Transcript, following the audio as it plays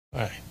All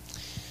right.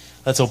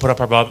 Let's open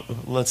up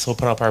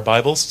our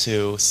Bibles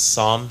to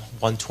Psalm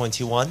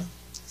 121.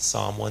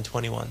 Psalm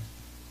 121.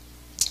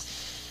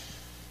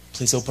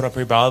 Please open up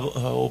your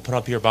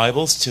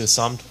Bibles to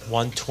Psalm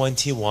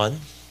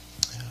 121.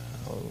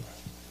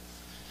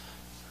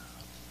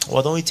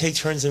 Why don't we take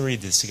turns and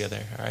read this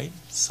together? All right.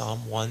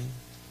 Psalm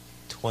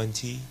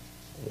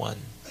 121.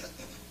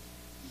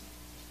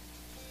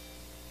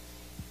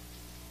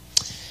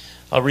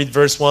 I'll read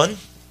verse 1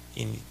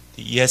 in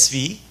the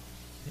ESV,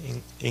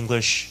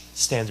 English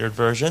Standard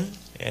Version,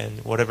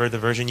 and whatever the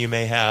version you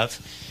may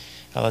have.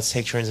 Let's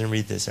take turns and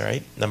read this, all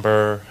right?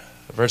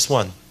 Verse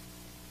 1.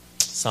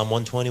 Psalm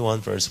 121,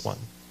 verse 1.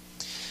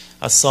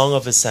 A song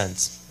of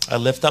ascent. I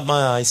lift up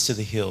my eyes to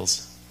the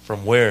hills.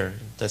 From where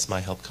does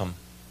my help come?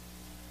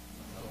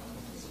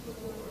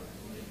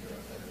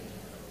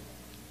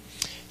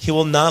 He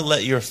will not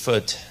let your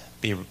foot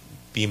be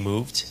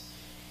moved.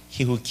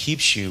 He who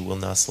keeps you will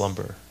not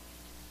slumber.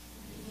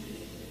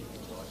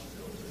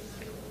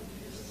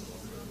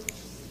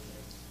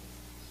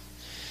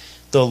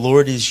 The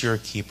Lord is your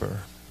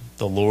keeper.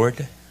 The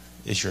Lord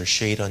is your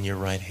shade on your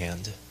right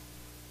hand.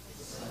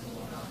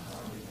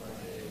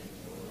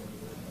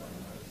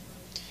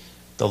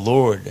 The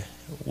Lord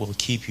will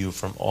keep you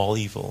from all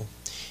evil.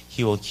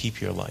 He will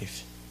keep your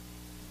life.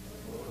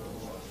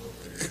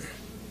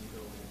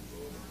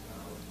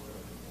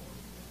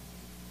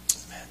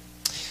 Amen.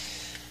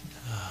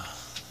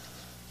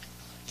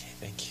 Okay,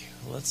 thank you.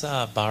 Let's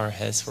bow our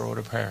heads for a word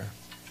of prayer.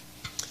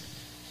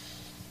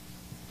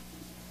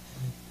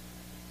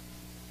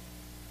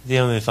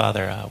 Dear Heavenly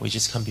Father, we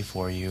just come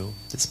before you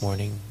this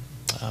morning.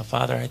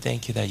 Father, I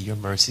thank you that your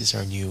mercies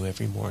are new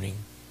every morning.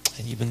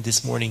 And even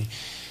this morning,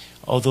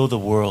 although the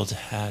world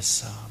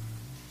has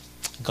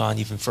gone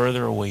even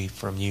further away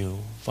from you,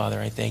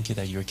 Father, I thank you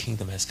that your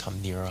kingdom has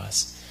come near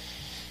us.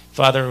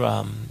 Father,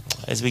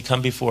 as we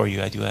come before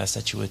you, I do ask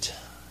that you would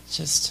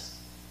just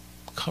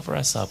cover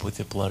us up with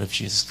the blood of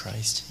Jesus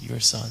Christ, your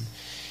Son.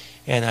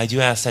 And I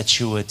do ask that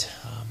you would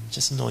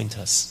just anoint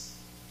us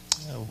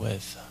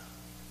with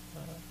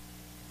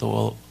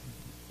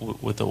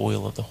the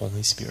oil of the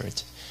Holy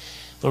Spirit.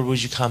 Lord,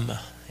 would you come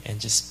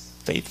and just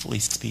faithfully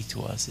speak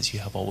to us as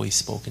you have always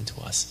spoken to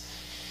us.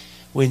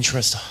 We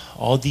entrust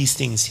all these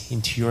things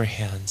into your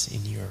hands,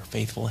 in your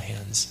faithful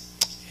hands.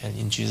 And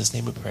in Jesus'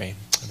 name we pray.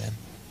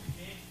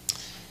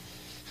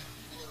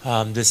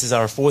 Amen. This is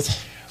our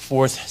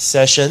fourth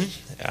session.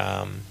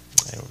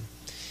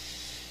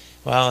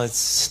 Well,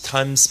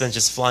 time's been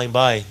just flying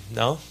by,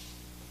 no?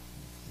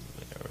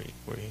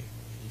 We're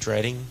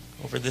dreading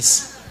over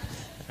this?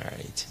 All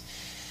right.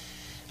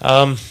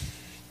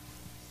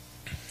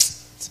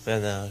 It's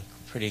been a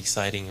pretty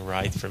exciting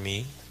ride for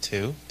me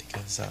too,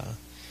 because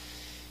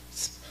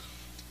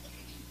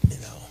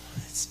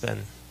it's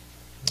been,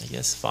 I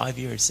guess, 5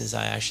 years since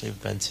I actually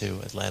been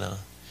to Atlanta.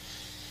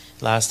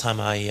 Last time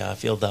I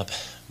filled up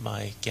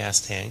my gas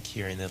tank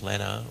here in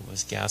Atlanta,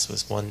 gas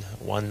was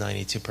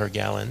 $1.92 per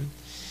gallon,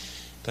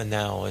 but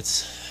now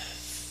it's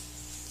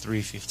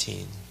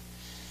 $3.15.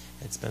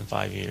 It's been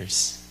 5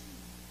 years.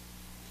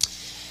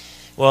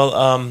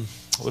 Well,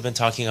 we've been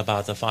talking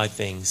about the 5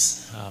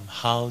 things.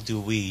 How do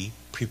we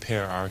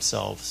prepare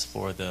ourselves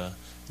for the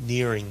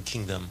nearing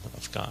kingdom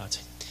of God?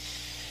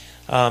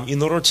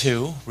 In order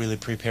to really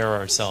prepare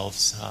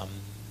ourselves,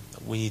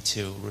 we need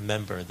to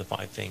remember the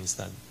 5 things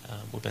that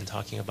we've been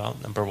talking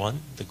about. Number 1,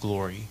 the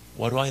glory.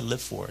 What do I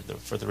live for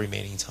the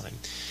remaining time?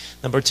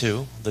 Number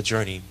 2, the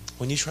journey.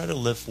 When you try to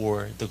live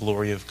for the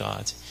glory of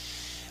God,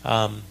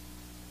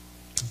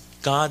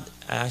 God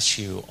asks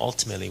you,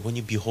 ultimately, when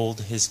you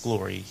behold His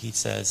glory, He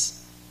says,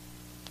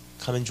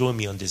 come and join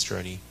me on this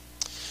journey.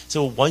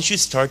 So once you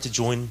start to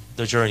join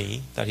the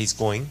journey that He's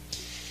going,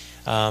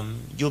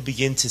 you'll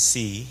begin to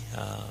see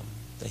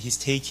that He's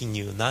taking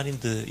you not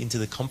into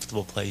the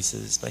comfortable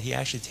places, but He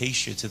actually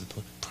takes you to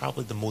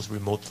probably the most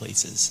remote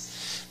places.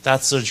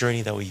 That's the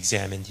journey that we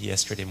examined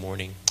yesterday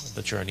morning,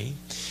 the journey.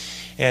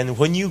 And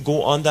when you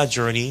go on that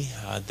journey,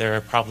 there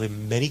are probably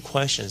many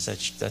questions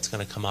that's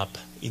going to come up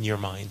in your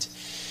mind.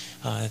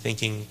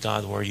 Thinking,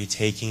 God, where are you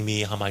taking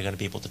me? How am I going to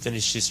be able to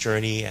finish this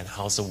journey? And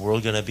how's the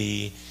world going to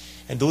be?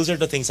 And those are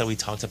the things that we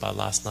talked about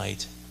last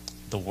night.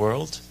 The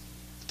world,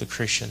 the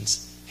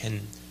Christians,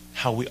 and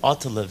how we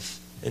ought to live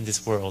in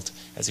this world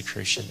as a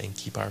Christian and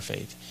keep our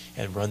faith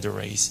and run the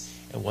race,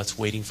 and what's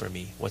waiting for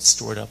me, what's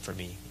stored up for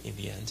me in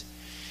the end.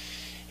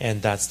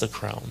 And that's the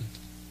crown.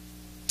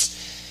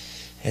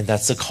 And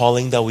that's the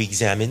calling that we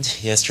examined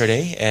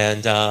yesterday.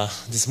 And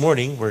this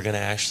morning, we're going to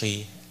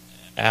actually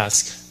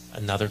ask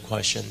another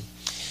question.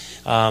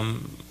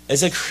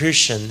 As a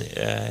Christian,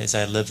 as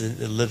I live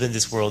in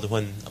this world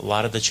when a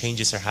lot of the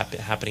changes are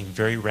happening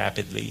very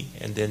rapidly,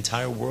 and the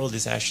entire world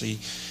is actually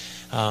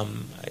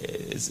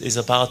is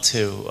about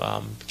to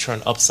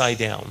turn upside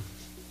down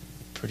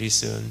pretty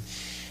soon.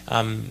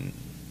 I'm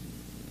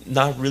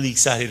not really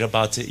excited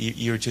about the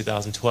year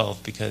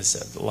 2012 because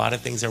a lot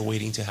of things are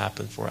waiting to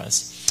happen for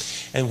us.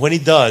 And when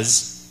it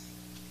does,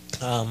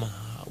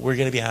 we're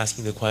going to be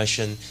asking the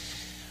question,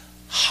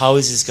 how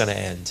is this going to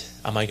end?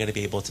 Am I going to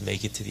be able to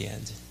make it to the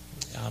end?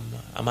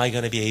 Am I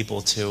going to be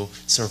able to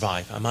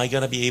survive? Am I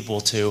going to be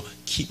able to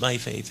keep my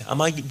faith?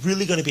 Am I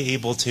really going to be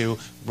able to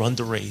run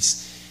the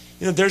race?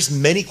 There's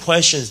many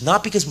questions,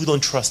 not because we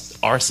don't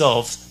trust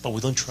ourselves, but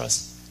we don't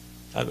trust.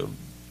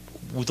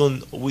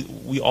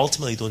 We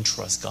ultimately don't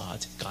trust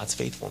God's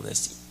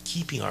faithfulness,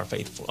 keeping our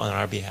faith on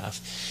our behalf.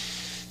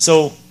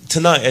 So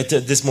tonight,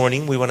 this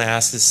morning, we want to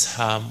ask this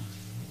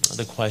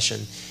the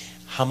question: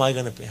 how am I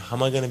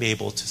going to be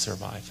able to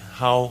survive?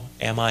 How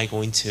am I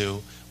going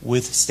to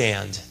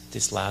withstand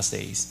these last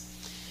days?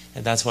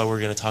 And that's why we're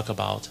going to talk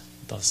about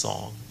the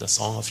song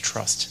of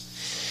trust.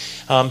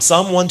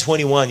 Psalm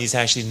 121 is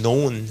actually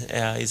known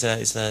is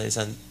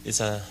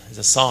a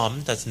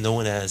psalm that's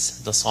known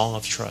as the Song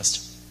of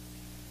Trust.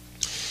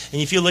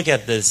 And if you look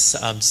at this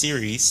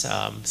series,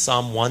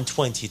 Psalm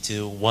 120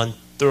 to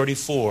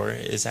 134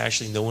 is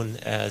actually known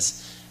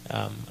as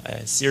a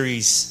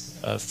series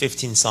of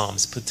 15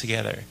 psalms put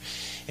together.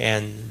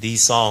 And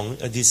these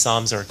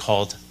psalms are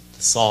called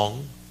the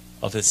Song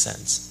of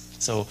Ascents.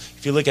 So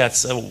if you look at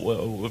Psalm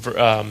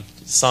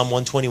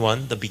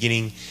 121, the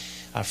beginning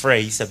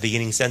phrase, the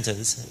beginning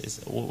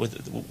sentence,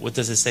 what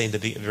does it say in the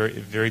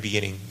very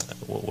beginning?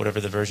 Whatever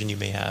the version you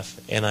may have,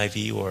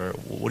 NIV or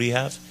what do you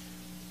have?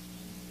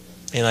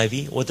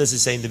 NIV. What does it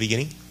say in the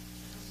beginning?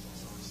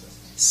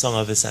 Song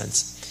of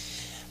Ascents.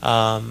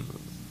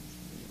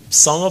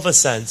 Song of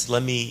Ascents,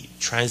 let me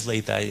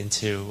translate that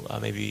into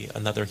maybe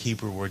another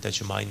Hebrew word that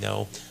you might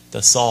know,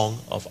 the Song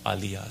of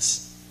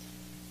Aliyahs.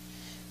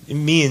 It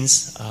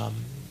means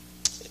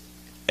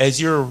as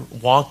you're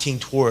walking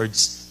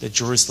towards the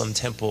Jerusalem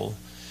temple,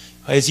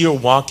 as you're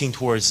walking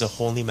towards the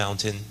holy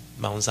mountain,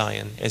 Mount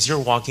Zion, as you're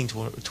walking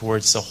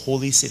towards the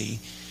holy city,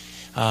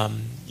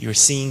 you're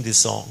singing this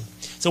song.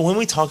 So when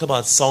we talk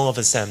about Song of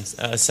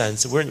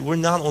Ascents, we're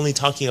not only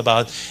talking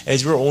about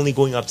as we're only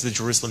going up to the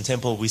Jerusalem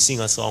temple, we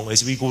sing a song.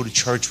 As we go to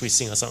church, we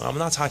sing a song. I'm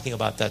not talking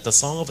about that. The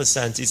Song of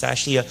Ascents is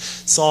actually a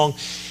song,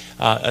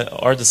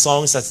 are the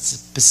songs that's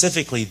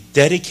specifically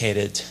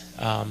dedicated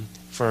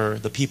for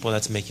the people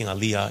that's making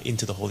Aliyah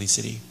into the holy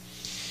city.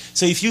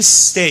 So if you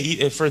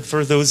stay,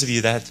 for those of you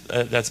that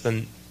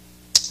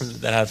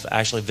have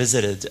actually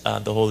visited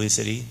the holy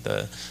city,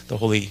 the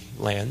holy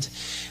land,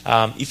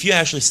 if you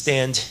actually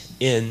stand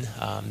in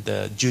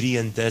the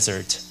Judean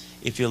desert,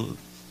 if you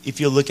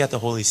look at the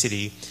holy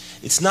city,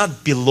 it's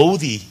not below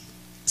the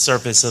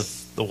surface of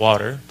the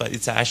water, but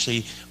it's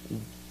actually,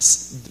 the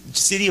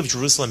city of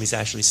Jerusalem is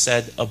actually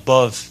set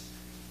above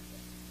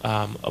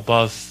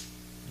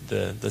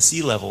the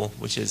sea level,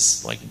 which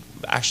is like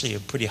actually a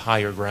pretty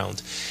higher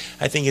ground.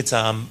 I think it's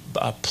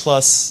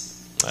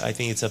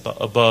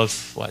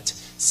above what,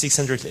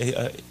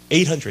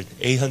 800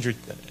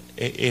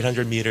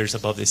 meters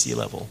above the sea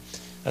level.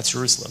 That's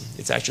Jerusalem.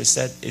 It's actually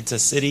it's a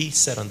city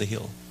set on the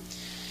hill.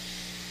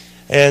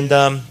 And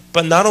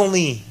but not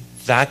only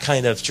that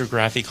kind of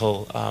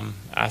geographical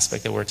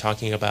aspect that we're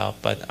talking about,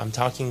 but I'm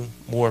talking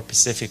more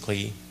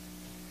specifically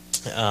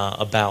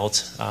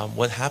about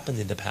what happened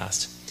in the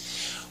past.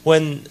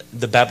 When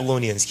the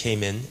Babylonians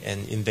came in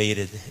and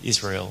invaded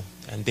Israel,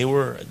 and a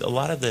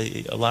lot of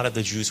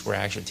the Jews were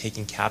actually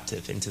taken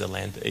captive into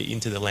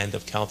the land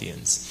of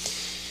Chaldeans.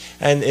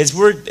 And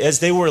as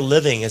they were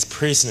living as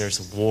prisoners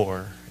of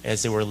war,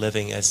 as they were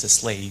living as the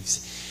slaves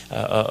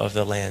of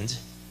the land,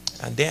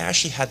 and they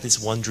actually had this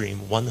one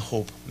dream, one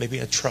hope, maybe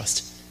a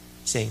trust,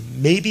 saying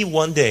maybe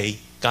one day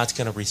God's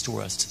going to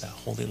restore us to that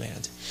holy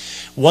land.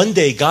 One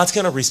day God's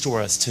going to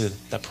restore us to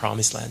the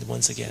promised land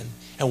once again.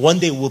 And one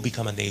day we'll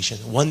become a nation.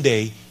 One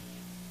day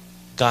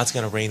God's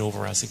going to reign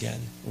over us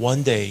again.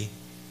 One day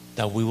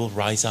that we will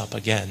rise up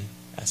again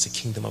as the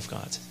kingdom of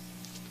God.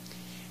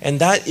 And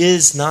that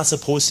is not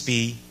supposed to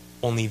be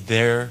only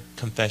their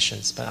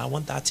confessions, but I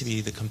want that to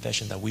be the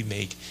confession that we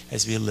make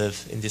as we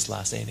live in this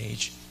last day and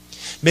age.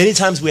 Many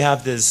times we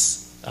have this,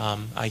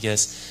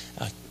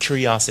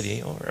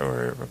 curiosity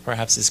or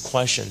perhaps these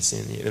questions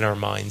in our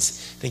minds,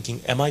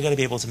 thinking, am I going to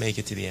be able to make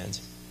it to the end?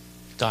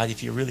 God,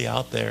 if you're really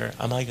out there,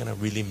 am I going to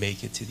really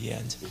make it to the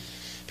end?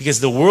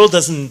 Because the world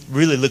doesn't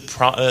really look,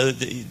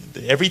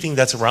 everything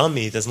that's around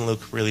me doesn't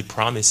look really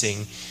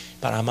promising,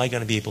 but am I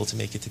going to be able to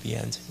make it to the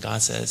end?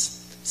 God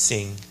says,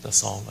 sing the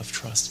song of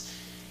trust.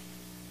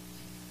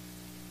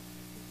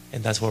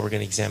 And that's what we're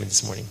going to examine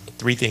this morning.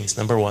 3 things.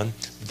 Number 1,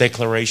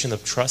 declaration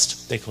of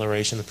trust.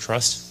 Declaration of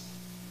trust.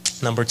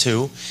 Number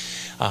 2,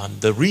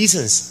 the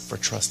reasons for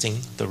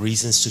trusting, the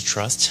reasons to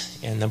trust.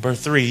 And number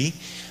 3,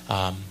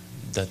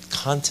 the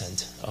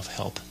content of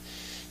help.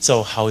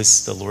 So how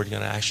is the Lord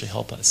going to actually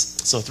help us?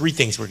 So 3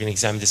 things we're going to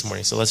examine this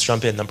morning. So let's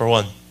jump in. Number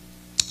 1,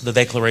 the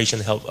declaration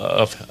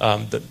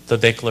the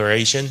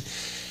declaration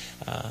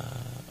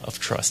of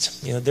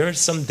trust. There are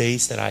some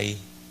days that I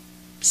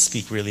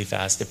speak really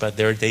fast, but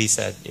there are days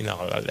that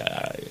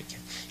I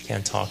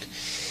can't talk.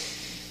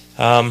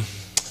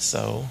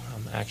 So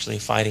I'm actually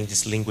fighting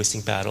this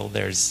linguistic battle.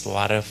 There's a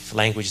lot of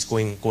languages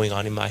going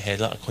on in my head.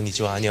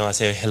 konnichiwa,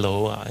 안녕하세요,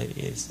 hello,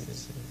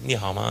 你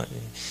好吗?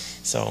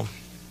 So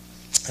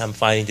I'm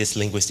fighting this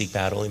linguistic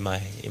battle in my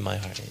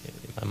heart,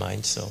 in my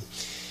mind. So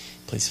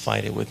please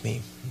fight it with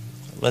me.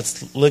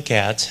 let's look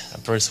at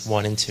verse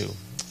 1 and 2.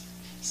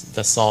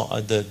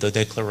 The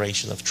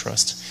declaration of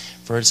trust.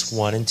 Verse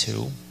 1 and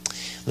 2.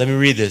 Let me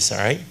read this, all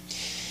right?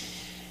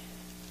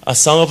 A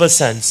song of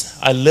ascents.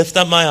 I lift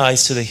up my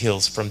eyes to the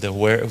hills. From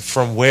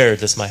where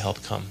does my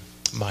help come?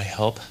 My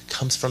help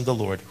comes from the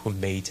Lord who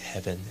made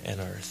heaven and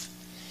earth.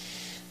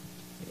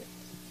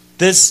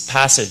 This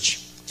passage,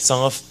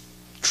 Song of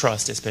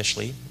Trust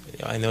especially,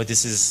 I know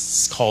this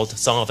is called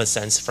Song of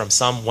Ascents from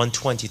Psalm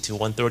 120 to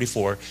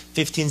 134.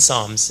 15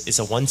 Psalms is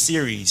a one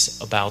series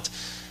about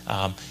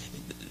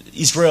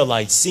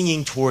Israelites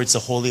singing towards the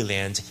Holy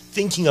Land,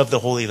 thinking of the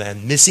Holy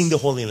Land, missing the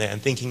Holy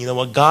Land, thinking, you know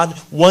what, God,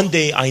 one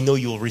day I know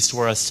you will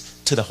restore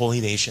us to the holy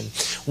nation.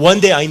 One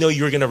day I know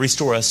you're going to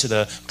restore us to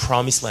the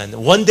promised land.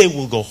 One day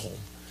we'll go home.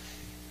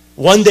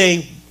 One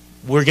day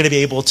we're going to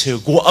be able to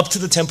go up to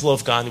the temple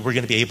of God. We're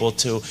going to be able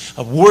to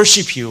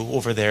worship you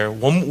over there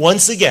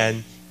once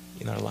again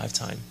in our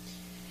lifetime.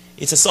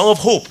 It's a song of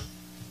hope.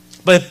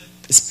 But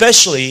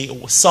especially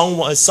Psalm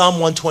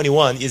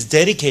 121 is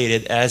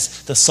dedicated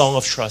as the song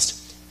of trust.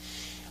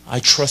 I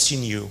trust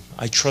in you.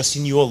 I trust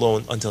in you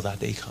alone until that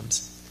day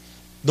comes.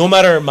 No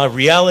matter my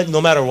reality, no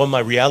matter what my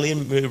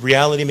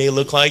reality may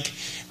look like,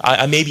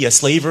 I may be a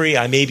slavery,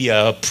 I may be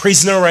a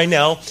prisoner right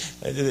now,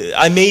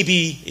 I may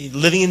be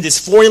living in this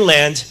foreign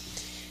land,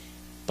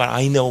 but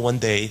I know one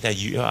day that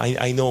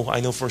I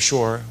know for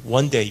sure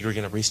one day you're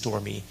going to restore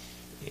me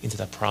into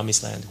that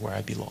promised land where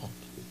I belong.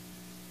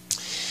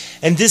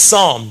 And this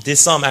psalm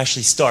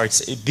actually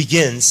starts.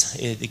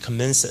 It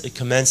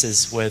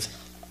commences with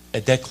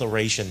a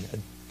declaration,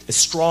 a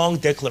strong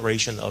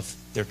declaration of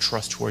their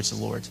trust towards the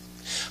Lord.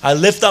 I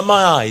lift up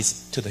my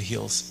eyes to the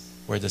hills.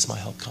 Where does my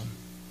help come?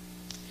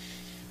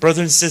 Brothers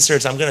and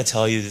sisters, I'm going to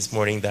tell you this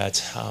morning that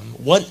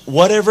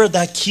whatever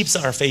that keeps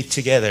our faith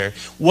together,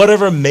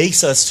 whatever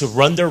makes us to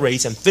run the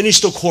race and finish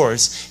the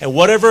course, and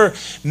whatever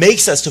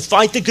makes us to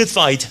fight the good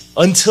fight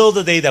until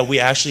the day that we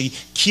actually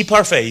keep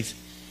our faith,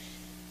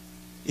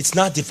 it's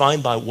not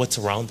defined by what's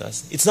around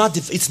us.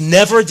 It's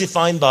never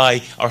defined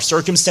by our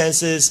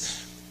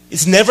circumstances.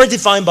 It's never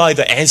defined by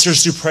the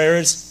answers to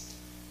prayers.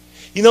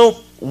 You know,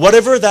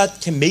 whatever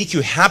that can make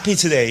you happy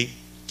today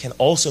can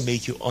also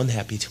make you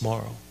unhappy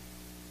tomorrow.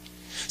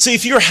 So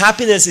if your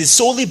happiness is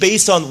solely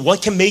based on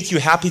what can make you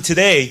happy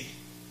today,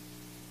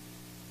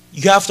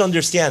 you have to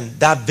understand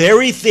that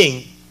very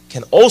thing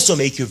can also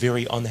make you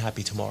very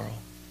unhappy tomorrow.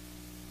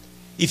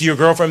 If your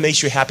girlfriend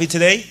makes you happy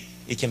today,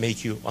 it can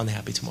make you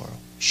unhappy tomorrow.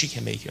 She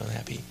can make you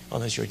unhappy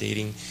unless you're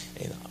dating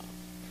an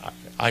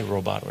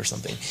iRobot or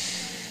something.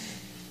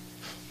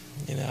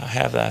 You know, I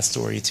have that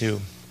story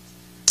too.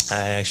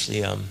 I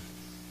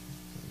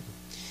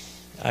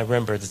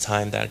remember the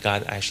time that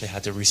God actually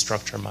had to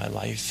restructure my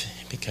life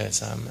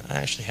because I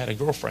actually had a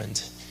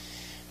girlfriend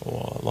a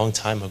long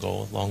time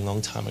ago.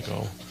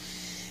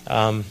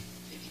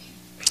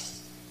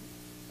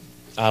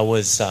 I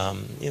was,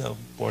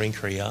 born in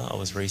Korea. I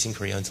was raised in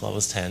Korea until I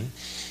was 10.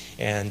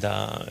 And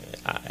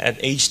at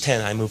age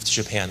 10, I moved to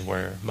Japan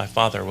where my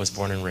father was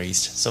born and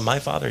raised. So my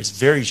father is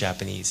very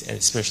Japanese, and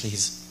especially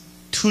he's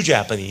too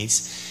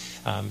Japanese.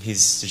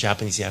 He's the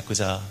Japanese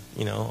Yakuza,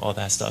 all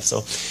that stuff.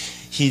 So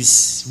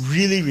he's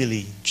really,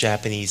 really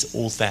Japanese,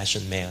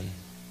 old-fashioned man.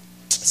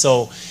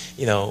 So,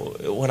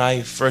 when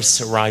I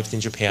first arrived in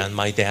Japan,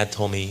 my dad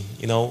told me,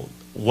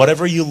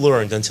 whatever you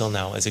learned until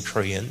now as a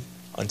Korean,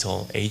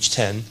 until age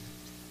 10,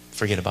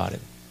 forget about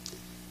it.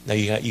 Now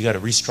you got to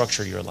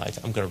restructure your life.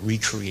 I'm going to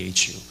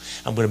recreate you.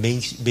 I'm going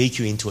to make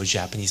you into a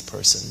Japanese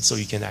person so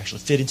you can actually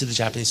fit into the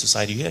Japanese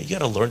society. You got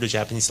to learn the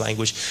Japanese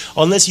language.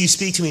 Unless you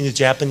speak to me in the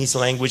Japanese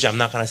language, I'm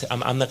not going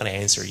to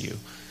answer you.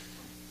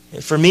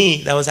 For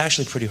me, that was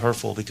actually pretty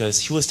hurtful because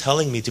he was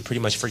telling me to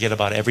pretty much forget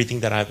about everything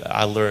that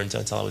I learned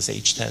until I was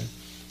age 10.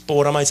 But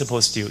what am I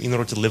supposed to do? In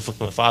order to live with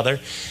my father,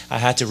 I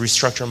had to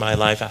restructure my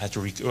life. I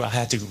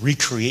had to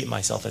recreate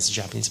myself as a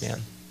Japanese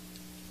man.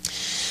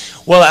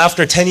 Well,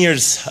 after 10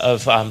 years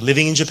of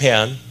living in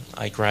Japan,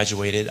 I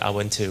graduated. I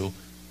went to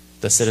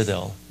the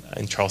Citadel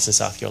in Charleston,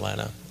 South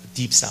Carolina,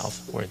 deep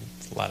south, where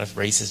a lot of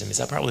racism is.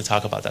 I'll probably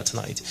talk about that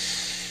tonight.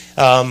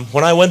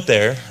 When I went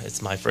there, it's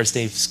my first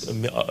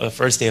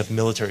day of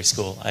military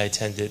school. I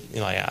attended.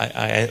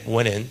 I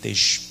went in. They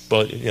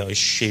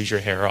shave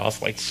your hair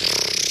off, like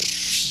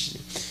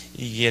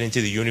you get into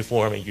the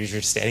uniform and you're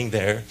just standing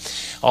there.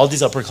 All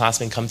these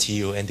upperclassmen come to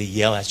you and they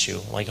yell at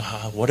you, like,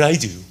 "What did I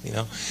do?"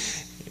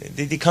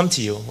 They come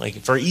to you.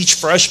 Like for each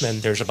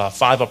freshman, there's about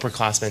 5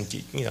 upperclassmen,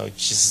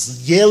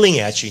 just yelling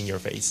at you in your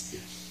face.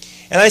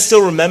 And I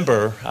still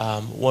remember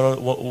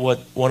what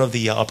one of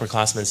the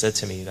upperclassmen said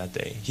to me that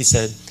day. He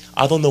said,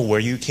 "I don't know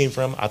where you came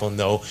from. I don't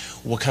know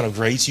what kind of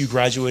grades you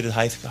graduated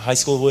high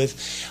school with.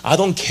 I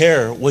don't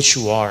care what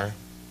you are,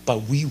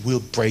 but we will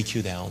break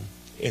you down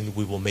and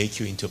we will make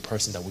you into a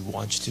person that we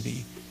want you to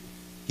be."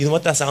 You know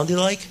what that sounded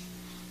like?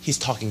 He's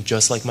talking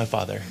just like my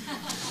father.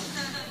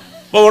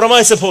 But what am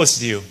I supposed to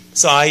do?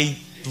 So I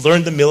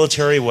learned the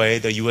military way,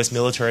 the U.S.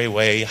 military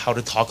way, how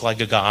to talk like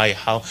a guy,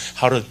 how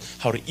to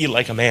eat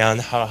like a man,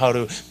 how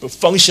to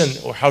function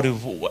or how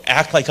to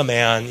act like a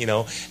man,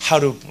 how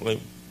to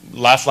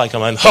laugh like a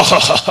man.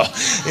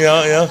 you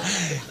know.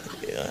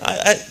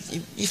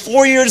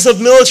 4 years of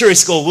military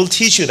school will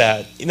teach you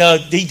that.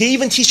 They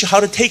even teach you how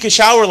to take a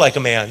shower like a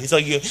man. It's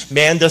like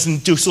man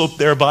doesn't do soap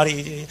their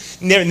body.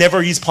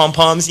 Never use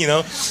pom-poms,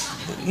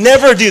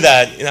 Never do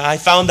that. I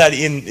found that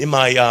in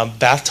my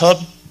bathtub.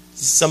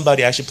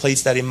 Somebody actually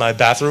placed that in my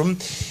bathroom.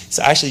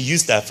 So I actually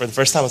used that for the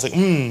first time. I was like,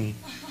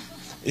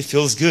 it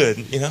feels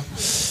good,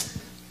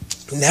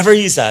 Never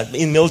use that.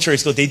 In military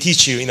school, they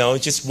teach you,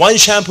 just one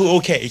shampoo,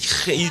 okay.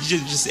 You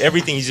just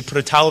everything, you just put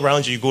a towel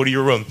around you, go to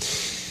your room.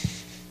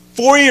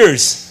 4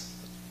 years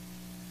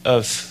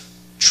of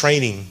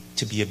training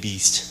to be a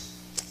beast.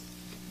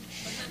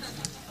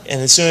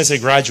 And as soon as I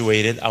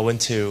graduated, I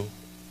went to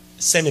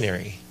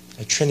seminary,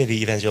 a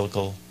Trinity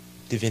Evangelical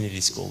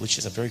Divinity School, which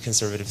is a very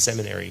conservative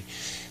seminary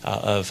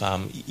of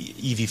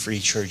EV Free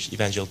Church,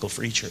 Evangelical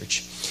Free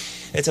Church.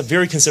 It's a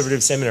very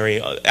conservative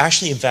seminary.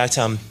 Actually, in fact,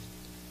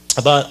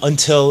 about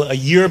until a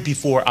year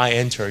before I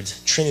entered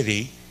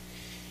Trinity,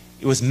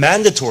 it was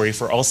mandatory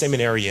for all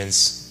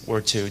seminarians were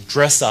to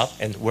dress up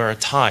and wear a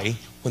tie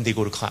when they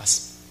go to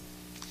class.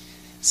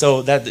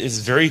 So that is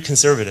very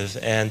conservative.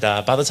 And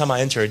by the time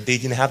I entered, they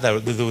didn't have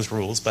those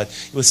rules, but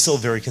it was still a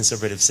very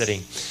conservative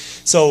setting.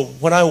 So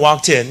when I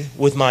walked in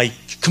with my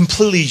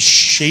completely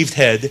shaved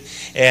head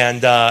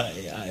and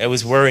I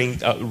was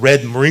wearing a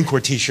red Marine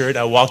Corps t-shirt,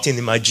 I walked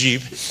in my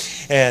Jeep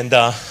and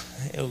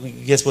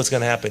guess what's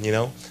going to happen,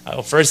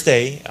 First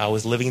day, I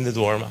was living in the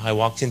dorm. I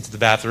walked into the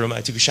bathroom.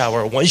 I took a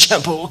shower. One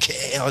shampoo,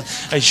 okay.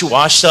 I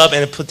washed up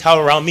and I put a towel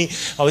around me.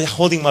 I was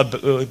holding my,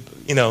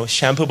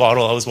 shampoo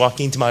bottle. I was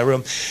walking into my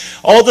room.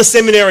 All the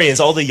seminarians,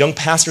 all the young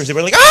pastors, they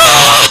were like,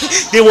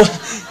 ah!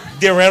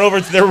 They ran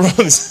over to their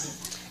rooms.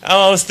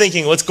 I was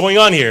thinking, what's going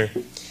on here?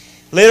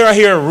 Later, I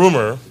hear a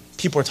rumor.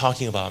 People are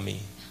talking about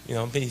me.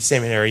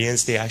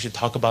 Seminarians, they actually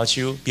talk about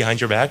you behind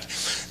your back.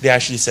 They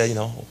actually said,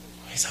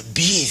 he's a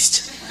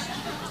beast.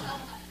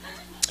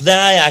 Then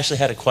I actually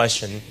had a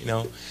question,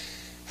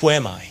 who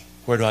am I?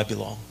 Where do I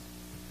belong?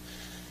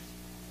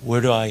 Where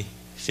do I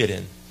fit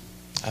in?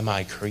 Am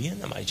I Korean?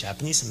 Am I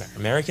Japanese? Am I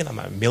American? Am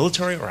I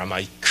military? Or am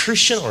I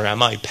Christian? Or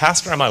am I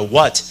pastor? Am I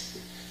what?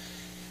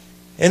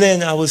 And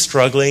then I was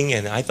struggling,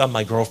 and I thought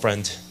my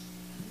girlfriend,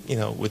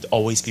 would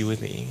always be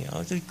with me.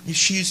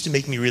 She used to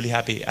make me really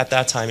happy at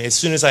that time. As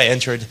soon as I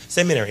entered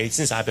seminary,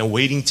 since I've been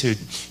waiting to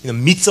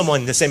meet someone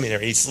in the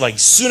seminary, it's like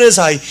as soon as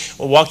I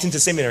walked into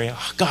seminary,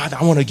 oh, God,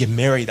 I want to get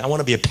married. I want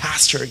to be a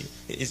pastor.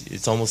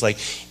 It's almost like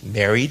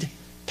married,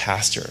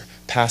 pastor.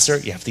 Pastor,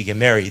 you have to get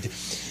married.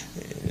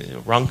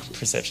 Wrong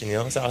perception,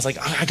 So I was like,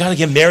 I got to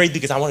get married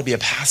because I want to be a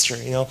pastor,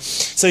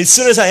 So as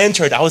soon as I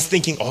entered, I was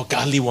thinking, oh,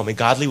 godly woman.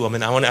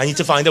 I need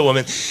to find a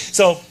woman.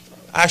 So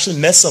I actually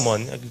met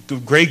someone, a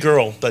great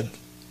girl, but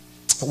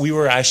we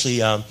were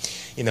actually,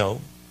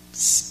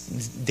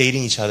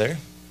 dating each other.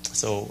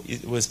 So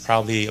it was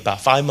probably about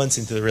 5 months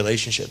into the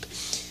relationship.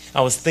 I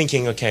was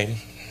thinking, okay,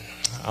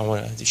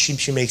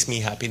 she makes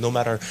me happy no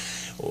matter,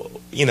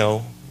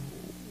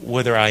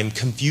 whether I'm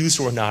confused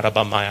or not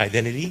about my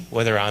identity,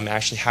 whether I'm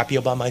actually happy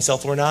about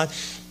myself or not.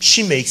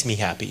 She makes me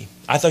happy.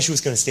 I thought she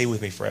was going to stay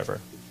with me forever.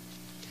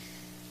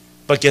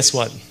 But guess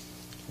what?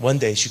 One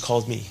day she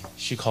calls me.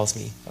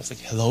 I was like,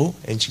 hello?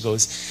 And she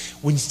goes,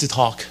 we need to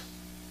talk.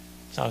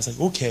 So I was like,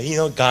 okay,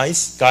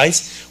 guys,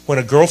 when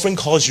a girlfriend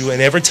calls you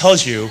and ever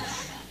tells you,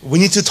 we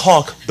need to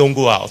talk, don't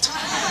go out.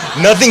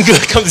 Nothing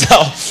good comes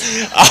out.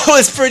 I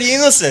was pretty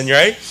innocent,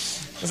 right?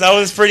 So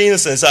I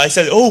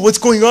said, oh, what's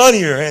going on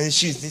here? And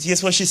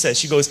guess what she said?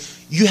 She goes,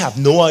 you have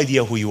no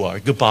idea who you are.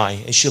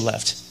 Goodbye. And she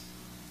left.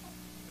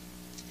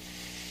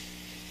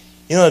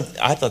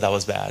 I thought that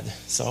was bad.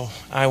 So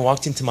I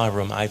walked into my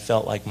room. I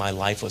felt like my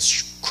life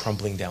was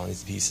crumbling down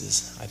into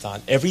pieces. I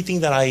thought everything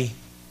that I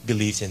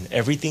believed in,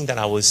 everything that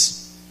I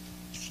was,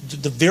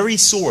 the very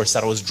source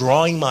that I was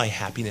drawing my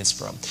happiness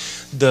from,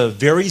 the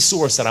very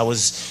source that I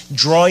was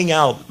drawing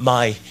out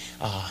my,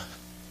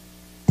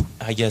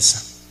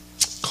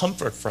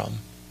 comfort from,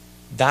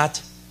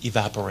 that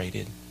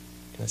evaporated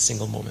in a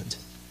single moment.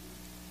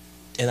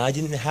 And I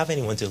didn't have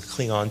anyone to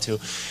cling on to.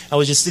 I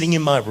was just sitting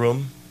in my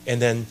room,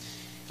 and then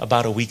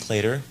about a week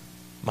later,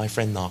 my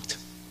friend knocked.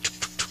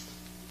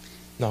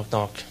 Knock,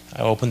 knock.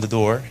 I opened the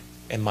door,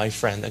 and my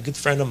friend, a good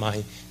friend of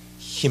mine,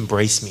 he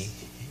embraced me.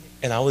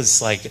 And I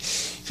was like,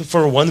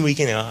 for 1 week,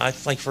 I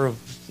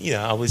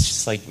was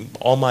just like,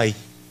 all my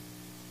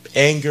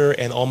anger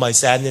and all my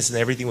sadness and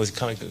everything was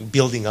kind of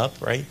building up,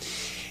 right?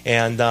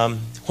 And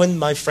when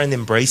my friend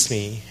embraced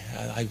me,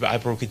 I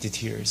broke into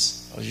tears.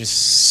 I was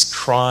just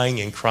crying,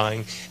 and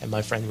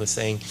my friend was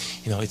saying,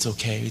 it's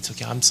okay,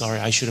 I'm sorry,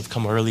 I should have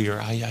come earlier,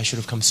 I should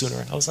have come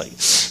sooner. I was like,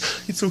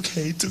 it's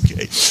okay,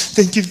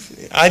 thank you.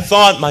 I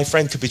thought my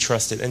friend could be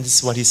trusted, and this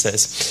is what he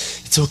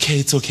says, it's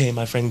okay.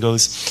 My friend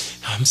goes,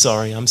 I'm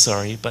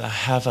sorry, but I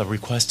have a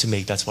request to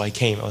make, that's why I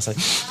came. I was like,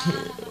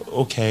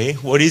 okay,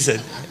 what is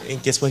it?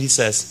 And guess what he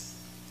says?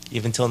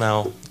 Even till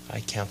now, I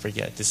can't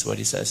forget. This is what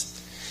he says.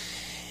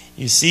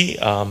 You see,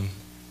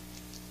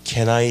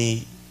 can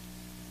I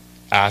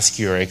ask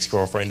your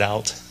ex-girlfriend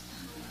out?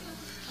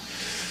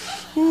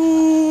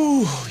 Ooh.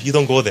 Whew, you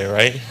don't go there,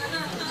 right?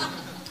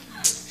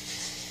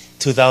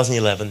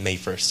 2011, May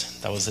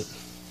 1st. That was it.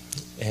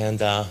 And,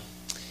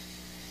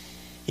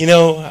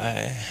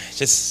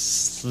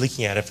 just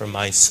looking at it from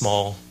my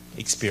small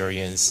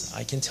experience,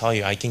 I can tell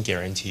you, I can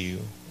guarantee you,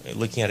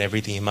 looking at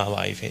everything in my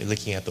life,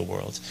 looking at the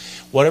world,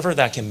 whatever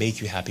that can make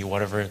you happy,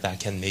 whatever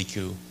that can make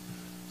you,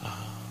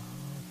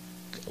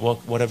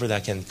 whatever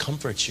that can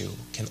comfort you,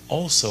 can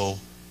also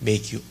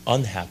make you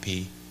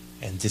unhappy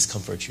and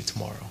discomfort you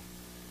tomorrow.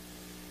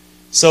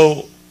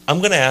 So I'm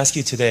going to ask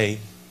you today,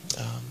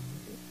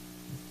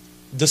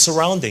 the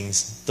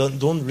surroundings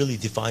don't really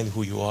define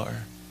who you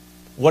are.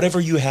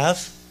 Whatever you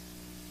have,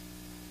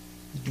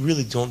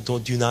 really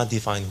do not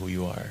define who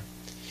you are.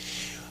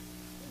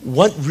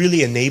 What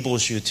really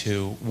enables you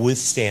to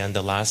withstand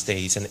the last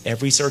days and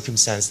every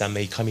circumstance that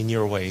may come in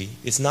your way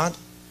is not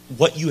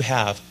what you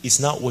have, it's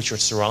not what you're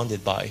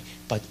surrounded by,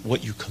 but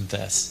what you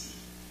confess.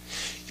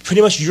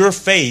 Pretty much your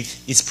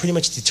faith is pretty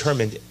much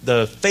determined,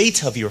 the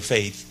fate of your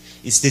faith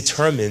is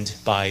determined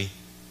by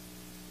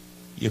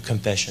your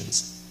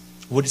confessions.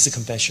 What is a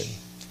confession?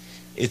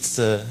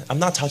 I'm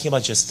not talking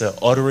about just the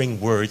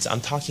uttering words. I'm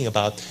talking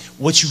about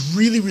what you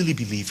really, really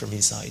believe from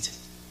inside.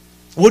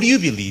 What do you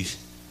believe?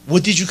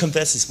 What did you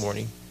confess this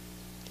morning?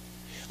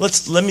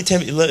 Let's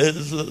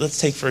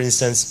take, for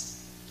instance,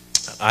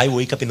 I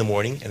wake up in the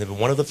morning, and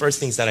one of the first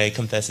things that I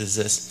confess is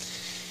this: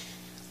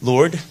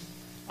 Lord,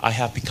 I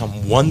have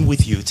become one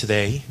with you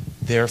today.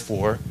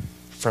 Therefore,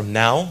 from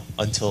now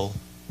until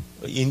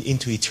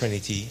into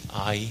eternity,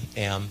 I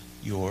am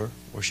your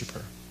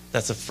worshiper.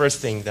 That's the first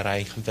thing that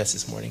I confess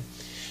this morning.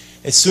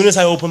 As soon as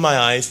I open my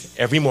eyes,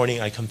 every morning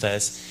I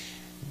confess,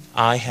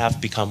 I have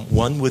become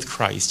one with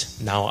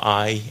Christ. Now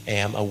I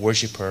am a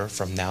worshiper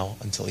from now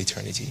until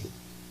eternity.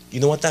 You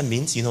know what that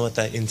means? You know what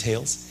that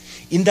entails?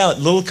 In that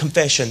little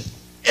confession,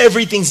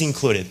 everything's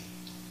included.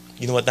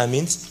 You know what that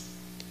means?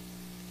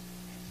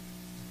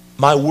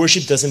 My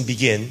worship doesn't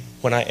begin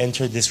when I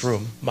enter this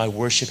room. My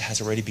worship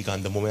has already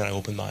begun the moment I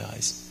open my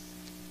eyes.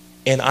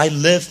 And I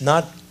live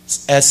not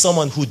as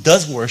someone who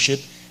does worship,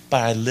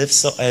 but I live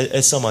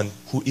as someone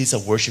who is a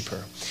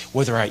worshiper.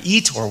 Whether I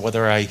eat or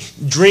whether I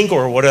drink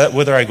or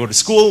whether I go to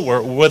school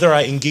or whether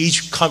I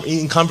engage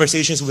in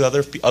conversations with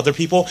other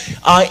people,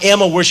 I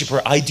am a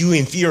worshiper. I do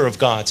in fear of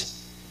God.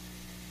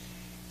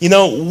 You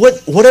know,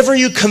 whatever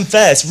you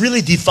confess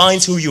really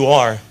defines who you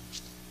are.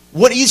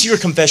 What is your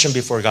confession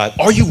before God?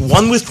 Are you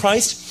one with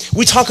Christ?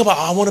 We talk about,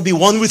 I want to be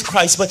one with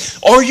Christ, but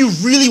are you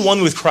really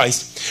one with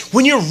Christ?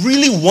 When you're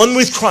really one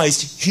with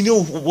Christ, you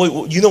know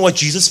what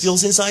Jesus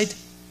feels inside?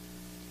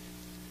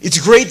 It's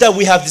great that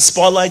we have the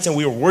spotlights and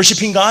we are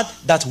worshiping God.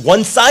 That's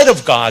one side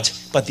of God.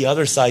 But the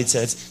other side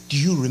says, do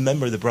you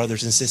remember the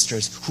brothers and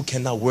sisters who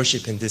cannot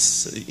worship in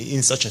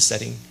such a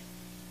setting?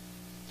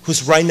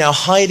 Who's right now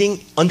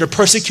hiding under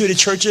persecuted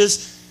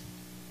churches?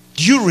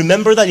 Do you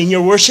remember that in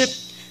your worship?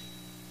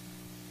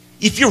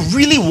 If you're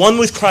really one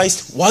with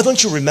Christ, why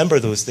don't you remember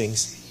those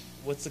things?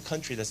 What's the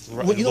country that's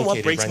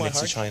located right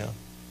next to China?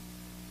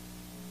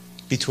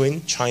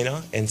 Between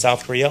China and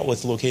South Korea,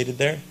 what's located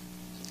there?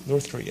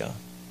 North Korea.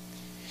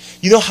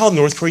 You know how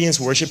North Koreans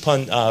worship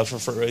on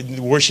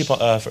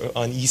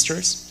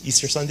Easter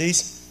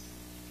Sundays?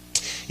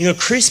 You know,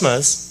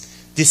 Christmas,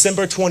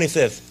 December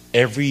 25th,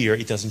 every year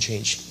it doesn't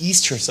change.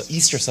 Easter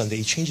Sunday,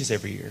 it changes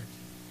every year.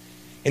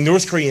 And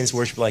North Koreans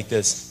worship like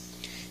this.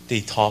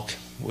 They talk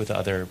with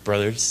other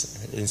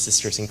brothers and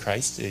sisters in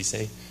Christ. They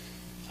say,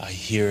 I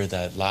hear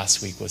that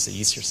last week was the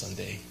Easter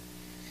Sunday.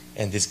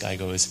 And this guy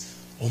goes,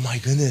 oh my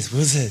goodness,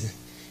 was it?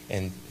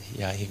 And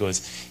yeah, he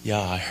goes, yeah,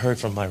 I heard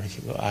from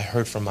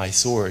my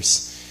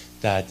source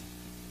that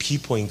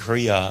people in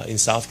Korea, in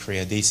South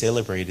Korea, they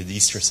celebrated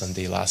Easter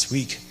Sunday last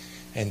week.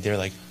 And they're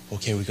like,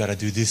 okay, we got to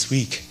do this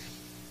week.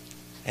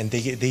 And they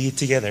eat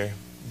together.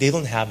 They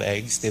don't have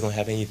eggs. They don't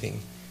have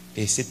anything.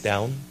 They sit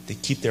down. They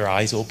keep their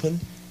eyes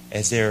open.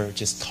 As they're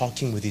just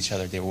talking with each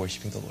other, they're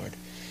worshiping the Lord.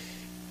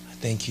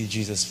 Thank you,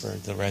 Jesus, for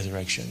the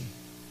resurrection.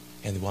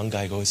 And one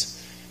guy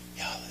goes,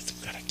 yeah,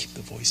 we got to keep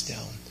the voice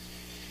down.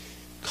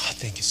 God,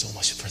 thank you so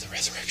much for the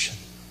resurrection.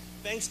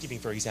 Thanksgiving,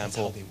 for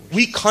example,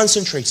 we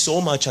concentrate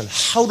so much on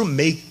how to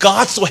make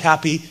God so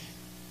happy.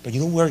 But you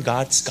know where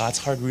God's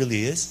heart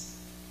really is?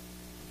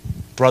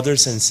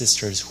 Brothers and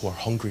sisters who are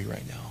hungry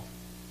right now.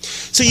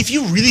 So if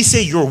you really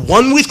say you're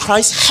one with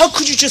Christ, how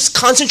could you just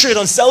concentrate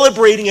on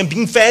celebrating and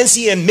being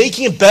fancy and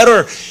making it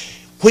better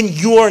when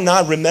you are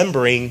not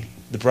remembering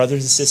the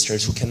brothers and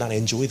sisters who cannot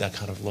enjoy that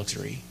kind of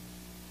luxury?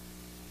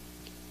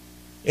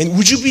 And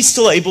would you be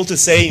still able to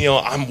say,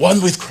 I'm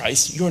one with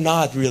Christ? You're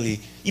not really.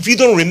 If you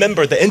don't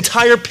remember the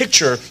entire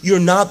picture, you're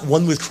not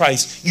one with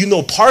Christ. You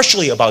know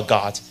partially about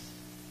God.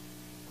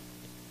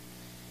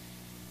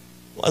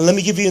 Well, let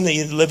me give you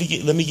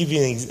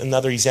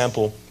another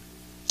example.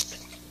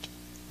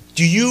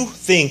 Do you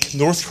think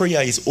North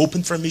Korea is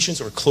open for missions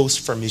or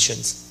closed for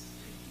missions?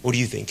 What do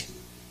you think?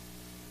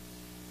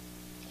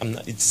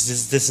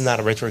 This is not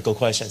a rhetorical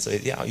question, so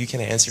yeah, you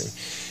can answer.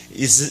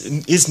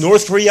 Is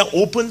North Korea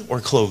open or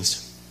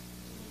closed?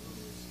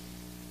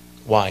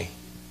 Why?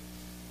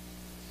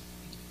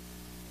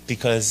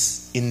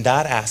 Because in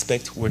that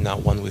aspect, we're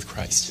not one with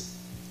Christ.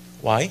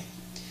 Why?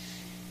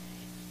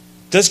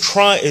 Does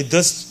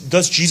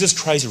Jesus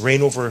Christ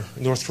reign over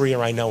North Korea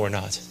right now or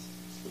not?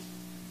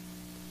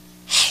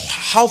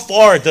 How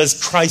far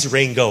does Christ's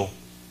reign go?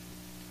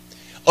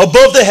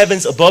 Above the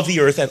heavens, above the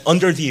earth, and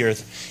under the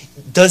earth.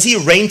 Does he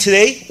reign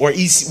today, or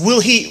will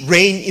he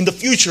reign in the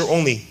future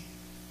only?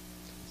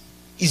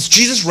 Is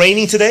Jesus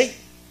reigning today?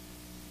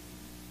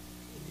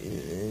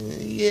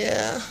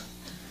 Yeah.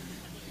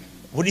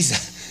 What is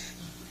that?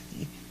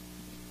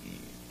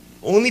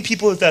 Only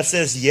people that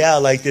says yeah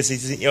like this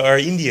are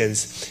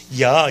Indians.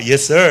 Yeah,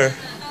 yes sir.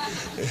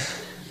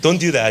 Don't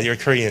do that, you're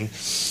Korean.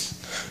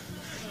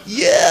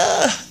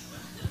 Yeah.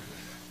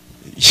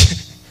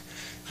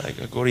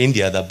 Like, I go to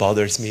India, that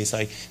bothers me. It's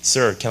like,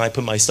 sir, can I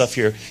put my stuff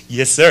here?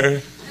 Yes,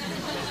 sir.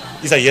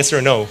 He's like, yes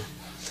or no.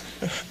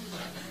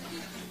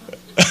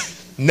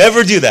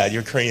 Never do that,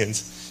 you're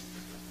Koreans.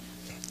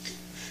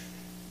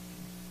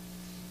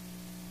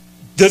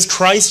 Does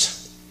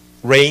Christ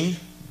reign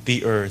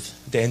the earth,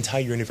 the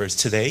entire universe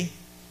today?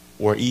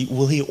 Or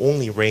will he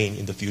only reign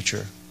in the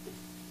future?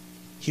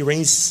 He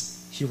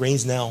reigns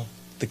now.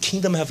 The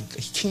kingdom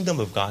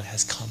of God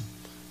has come.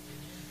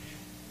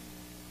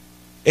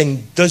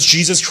 And does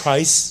Jesus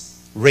Christ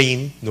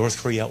reign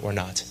North Korea or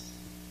not?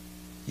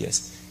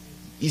 Yes.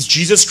 Is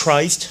Jesus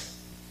Christ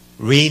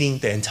reigning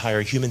the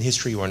entire human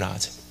history or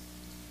not?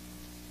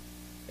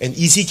 And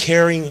is he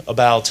caring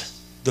about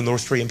the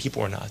North Korean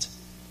people or not?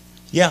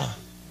 Yeah.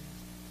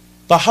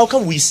 But how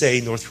come we say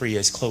North Korea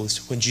is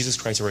closed when Jesus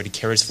Christ already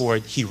cares for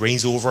it, he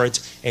reigns over it,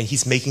 and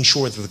he's making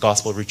sure that the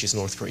gospel reaches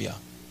North Korea?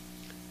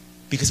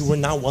 Because we're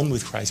not one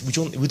with Christ. We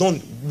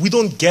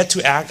don't get to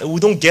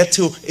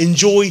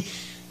enjoy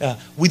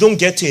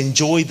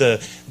the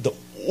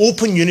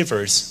open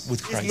universe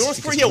with Christ. Is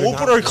North Korea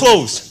open or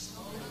closed?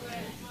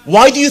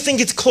 Why do you think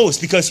it's closed?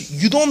 Because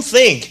you don't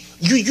think,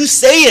 you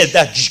say it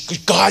that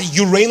God,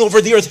 you reign over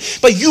the earth,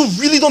 but you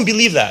really don't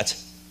believe that.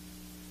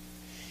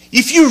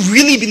 If you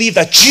really believe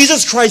that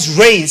Jesus Christ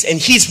reigns and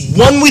he's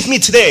one with me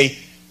today,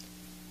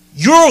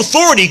 your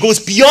authority goes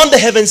beyond the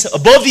heavens,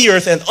 above the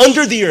earth, and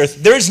under the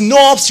earth. There is no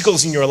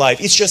obstacles in your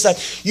life. It's just that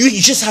you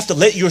just have to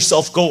let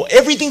yourself go.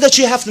 Everything that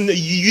you have to know,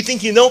 you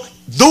think you know,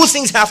 those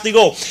things have to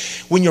go.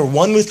 When you're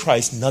one with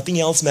Christ, nothing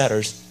else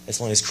matters. As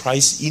long as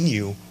Christ in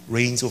you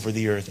reigns over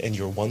the earth and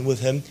you're one with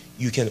him,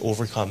 you can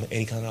overcome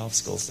any kind of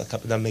obstacles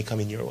that may come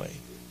in your way.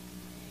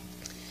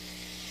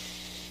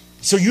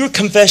 So your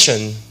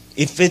confession,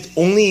 if it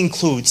only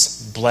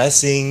includes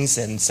blessings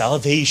and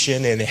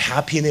salvation and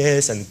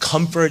happiness and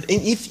comfort,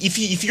 and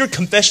if your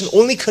confession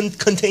only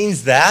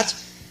contains that,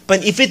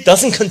 but if it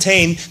doesn't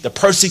contain the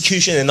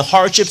persecution and the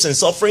hardships and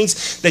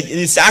sufferings,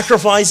 the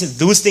sacrifice,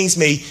 those things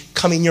may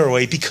come in your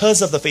way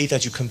because of the faith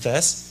that you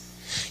confess.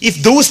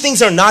 If those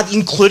things are not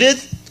included,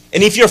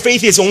 and if your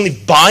faith is only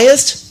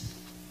biased,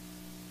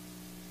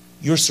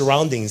 your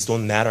surroundings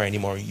don't matter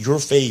anymore. Your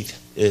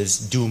faith is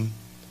doomed.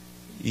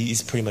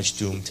 Is pretty much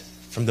doomed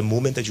from the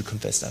moment that you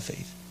confess that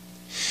faith.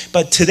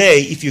 But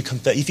today, if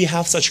you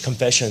have such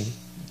confession,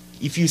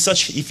 if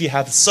you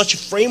have such a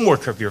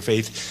framework of your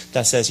faith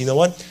that says, you know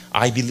what,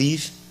 I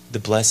believe the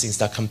blessings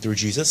that come through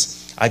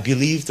Jesus, I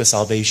believe the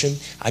salvation,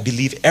 I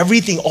believe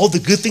everything, all the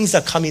good things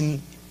that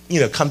come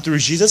through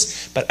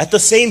Jesus, but at the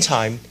same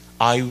time,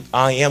 I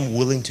am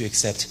willing to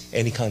accept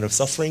any kind of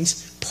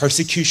sufferings,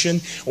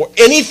 persecution, or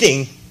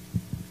anything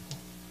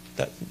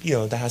that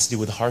that has to do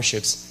with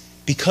hardships.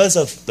 Because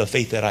of the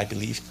faith that I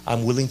believe,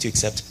 I'm willing to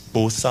accept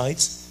both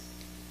sides.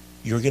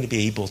 You're going to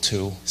be able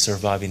to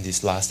survive in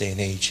this last day and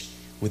age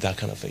with that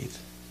kind of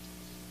faith.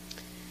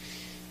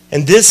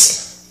 And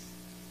this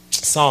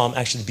psalm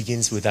actually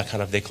begins with that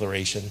kind of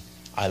declaration.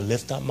 I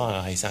lift up my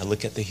eyes, I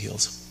look at the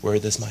hills. Where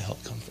does my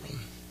help come from?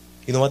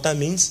 You know what that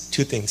means?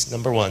 Two things.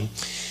 Number one,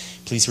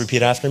 please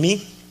repeat after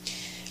me.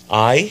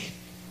 I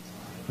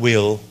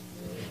will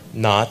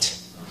not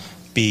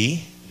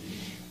be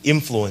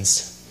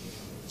influenced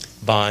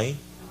by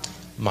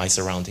my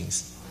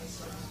surroundings.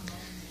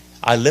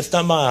 I lift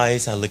up my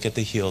eyes, I look at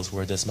the hills.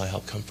 Where does my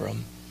help come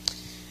from?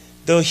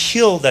 The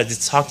hill that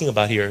it's talking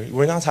about here,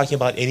 we're not talking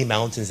about any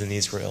mountains in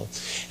Israel.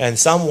 And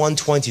Psalm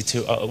 120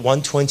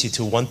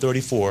 to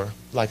 134,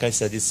 like I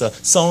said, it's a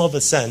song of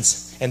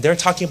ascents. And they're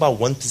talking about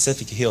one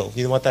specific hill.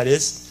 You know what that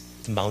is?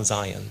 Mount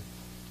Zion,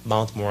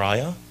 Mount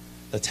Moriah,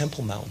 the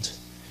Temple Mount.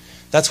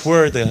 That's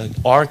where the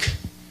ark,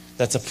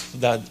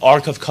 that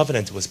Ark of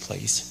Covenant was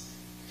placed.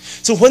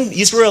 So when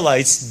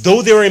Israelites,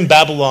 though they were in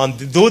Babylon,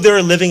 though they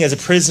were living as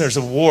prisoners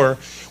of war,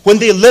 when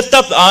they lift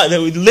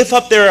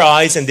up their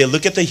eyes and they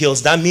look at the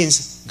hills, that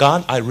means,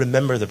 God, I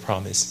remember the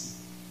promise.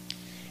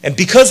 And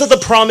because of the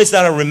promise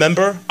that I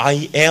remember,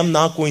 I am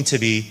not going to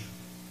be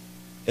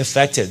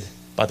affected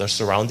by the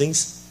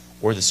surroundings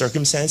or the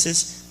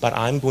circumstances, but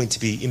I'm going to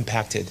be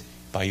impacted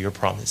by your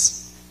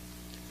promise.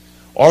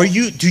 Do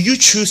you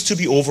choose to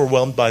be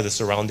overwhelmed by the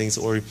surroundings,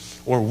 or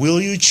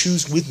will you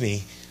choose with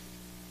me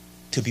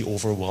to be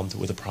overwhelmed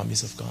with the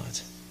promise of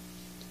God?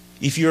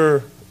 If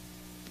you're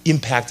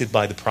impacted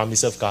by the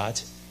promise of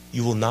God,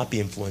 you will not be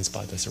influenced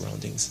by the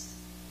surroundings.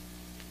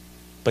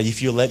 But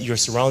if you let your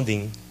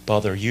surrounding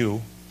bother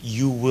you,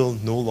 you will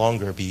no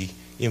longer be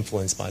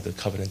influenced by the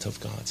covenant of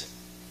God.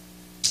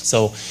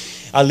 So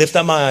I lift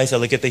up my eyes, I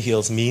look at the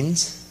hills,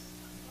 means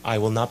I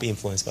will not be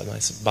influenced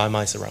by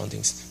my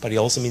surroundings. But it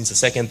also means the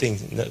second thing.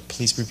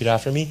 Please repeat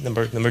after me.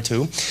 Number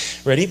 2.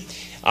 Ready?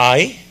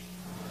 I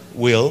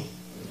will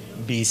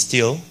be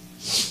still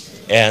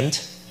and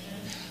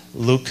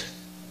look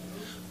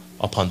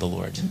upon the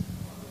Lord.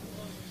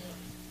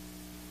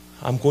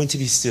 I'm going to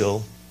be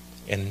still,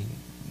 and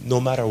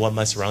no matter what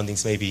my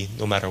surroundings may be,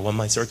 no matter what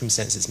my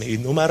circumstances may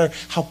be, no matter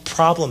how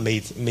problem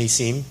may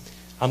seem,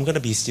 I'm going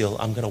to be still.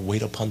 I'm going to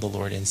wait upon the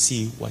Lord and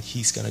see what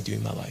He's going to do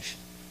in my life.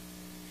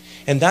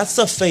 And that's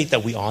the faith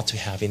that we ought to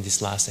have in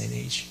this last day and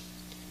age.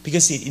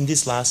 Because in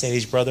this last day and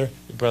age,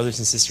 brothers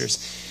and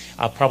sisters,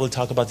 I'll probably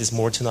talk about this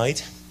more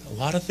tonight. A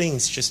lot of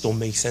things just don't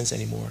make sense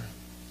anymore.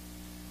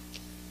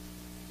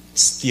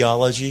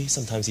 Theology,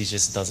 sometimes it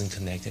just doesn't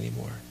connect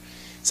anymore.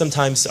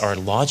 Sometimes our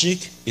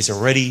logic is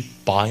already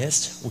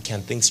biased. We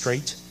can't think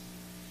straight.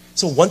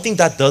 So one thing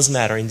that does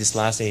matter in this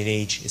last day and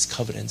age is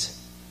covenant.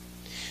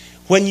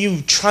 When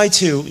you try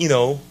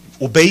to,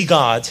 obey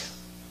God,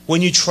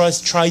 when you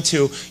try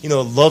to,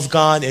 love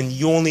God, and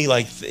you only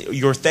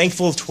you're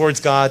thankful towards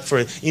God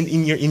for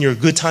in your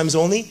good times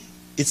only,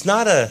 it's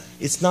not a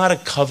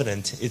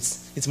covenant.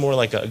 It's more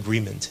like an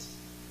agreement.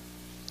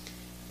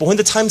 But when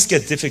the times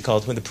get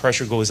difficult, when the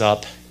pressure goes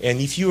up,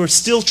 and if you are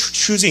still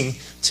choosing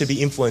to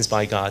be influenced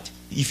by God,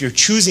 if you're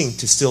choosing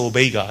to still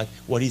obey God,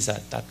 what is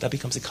that? That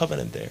becomes a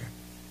covenant there.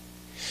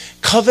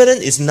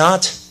 Covenant is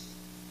not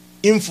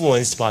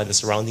influenced by the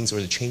surroundings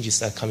or the changes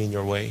that come in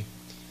your way.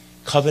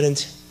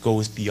 Covenant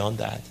goes beyond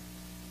that.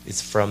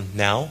 It's from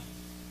now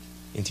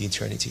into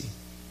eternity.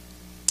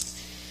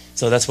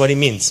 So that's what it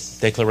means,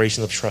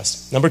 declaration of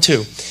trust. Number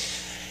 2,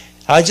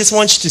 I just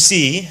want you to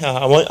see,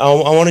 I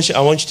want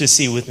you to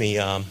see with me,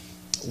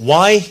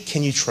 why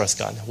can you trust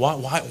God?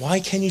 Why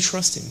can you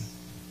trust Him?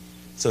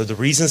 So the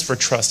reasons for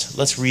trust.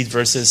 Let's read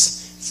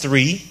verses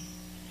 3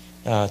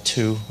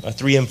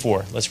 and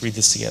 4. Let's read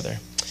this together.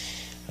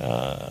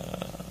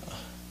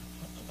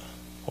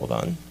 Hold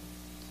on.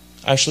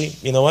 Actually,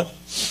 you know what?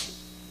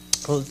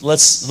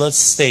 Let's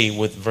stay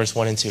with verse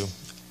 1 and 2.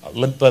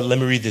 But let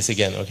me read this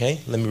again,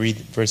 okay? Let me read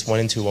verse 1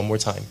 and 2 one more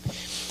time.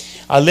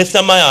 I lift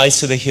up my eyes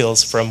to the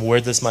hills. From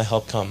where does my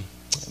help come?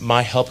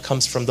 My help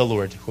comes from the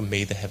Lord who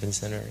made the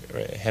heavens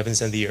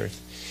and the earth.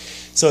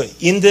 So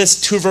in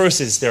these 2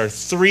 verses, there are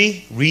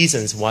 3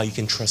 reasons why you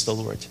can trust the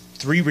Lord.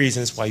 3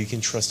 reasons why you can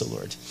trust the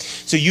Lord.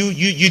 So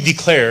you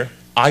declare,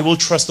 I will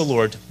trust the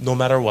Lord no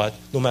matter what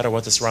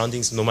the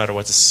surroundings, no matter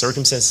what the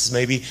circumstances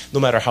may be, no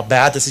matter how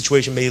bad the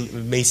situation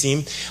may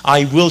seem.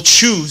 I will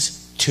choose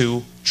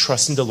to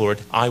trust in the Lord.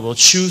 I will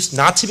choose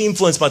not to be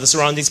influenced by the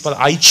surroundings, but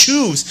I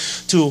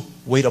choose to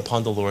wait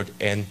upon the Lord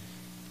and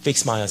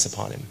fix my eyes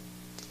upon Him.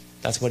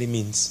 That's what it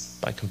means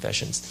by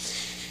confessions.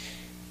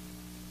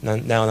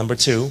 Now, number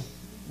 2,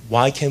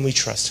 why can we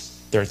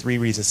trust? There are 3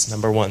 reasons.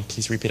 Number 1,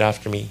 please repeat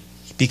after me.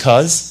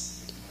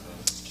 Because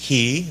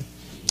He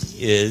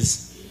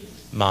is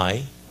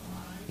my,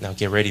 now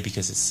get ready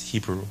because it's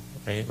Hebrew,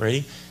 right?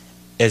 Ready?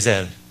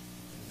 Ezer.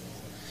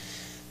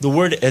 The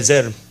word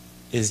Ezer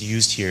is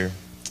used here.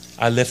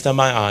 I lift up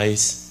my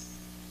eyes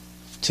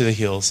to the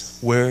hills.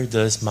 Where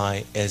does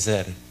my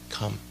Ezer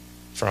come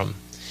from?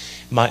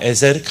 My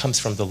Ezer comes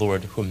from the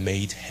Lord who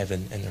made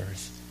heaven and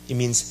earth. It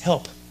means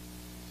help.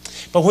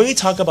 But when we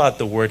talk about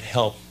the word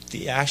help,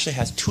 it actually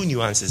has 2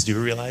 nuances. Do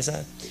you realize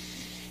that?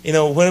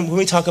 When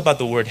we talk about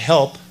the word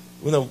help,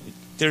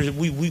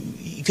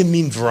 it can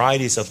mean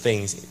varieties of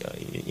things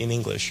in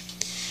English.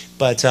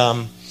 But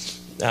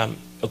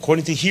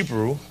according to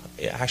Hebrew,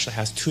 it actually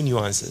has 2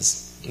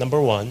 nuances.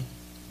 Number 1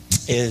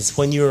 is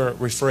when you're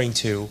referring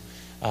to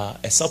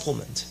a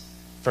supplement.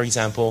 For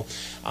example,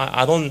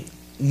 I don't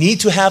need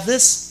to have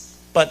this,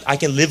 but I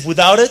can live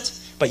without it.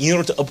 But in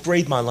order to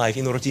upgrade my life,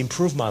 in order to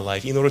improve my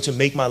life, in order to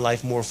make my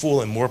life more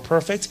full and more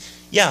perfect,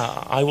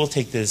 yeah, I will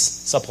take this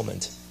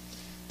supplement.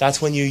 That's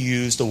when you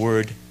use the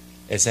word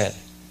ezer.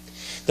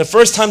 The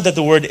first time that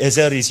the word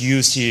ezer is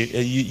used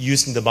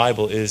in the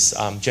Bible is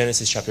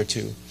Genesis chapter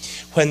 2,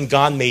 when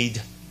God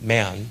made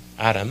man,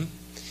 Adam,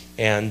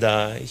 and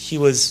he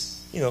was,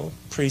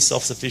 pretty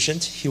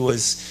self-sufficient. He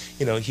was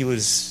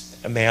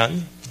a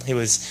man. He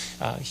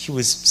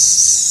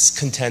was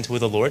content with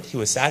the Lord. He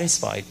was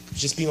satisfied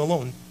just being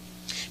alone.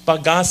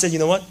 But God said, you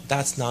know what?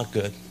 That's not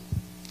good.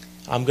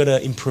 I'm going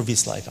to improve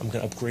his life. I'm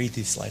going to upgrade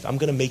his life. I'm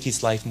going to make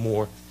his life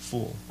more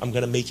full. I'm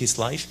going to make his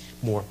life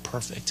more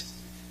perfect.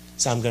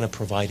 So I'm going to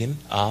provide him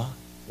a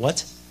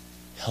what?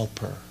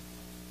 Helper.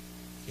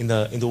 In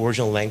the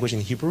original language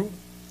in Hebrew,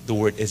 the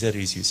word ezer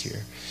is used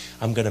here.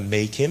 I'm going to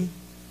make him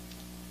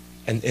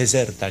an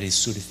ezer that is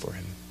suited for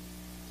him.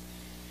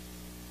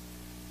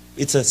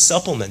 It's a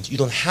supplement. You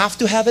don't have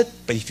to have it,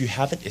 but if you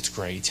have it, it's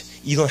great.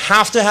 You don't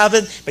have to have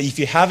it, but if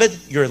you have it,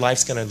 your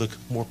life's going to look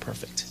more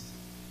perfect.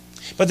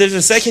 But there's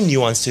a second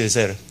nuance to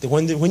ezer.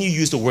 When you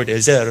use the word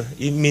ezer,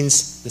 it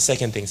means the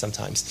second thing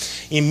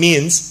sometimes. It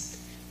means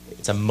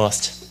it's a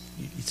must.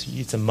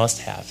 It's a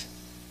must-have.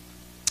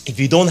 If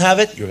you don't have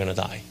it, you're going to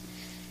die.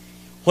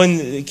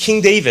 When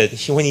King David,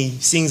 when he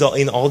sings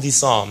in all these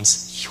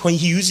psalms, when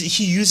he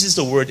uses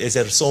the word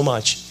ezer so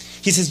much.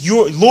 He says,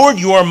 Lord,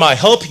 you are my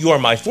help, you are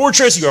my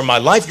fortress, you are my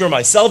life, you are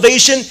my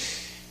salvation.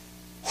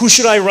 Who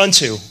should I run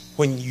to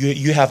when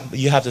you have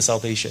the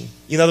salvation?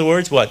 In other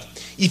words, what?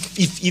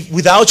 If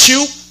without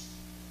you,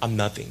 I'm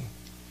nothing.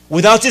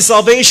 Without this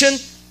salvation,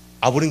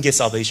 I wouldn't get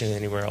salvation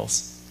anywhere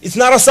else. It's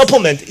not a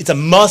supplement, it's a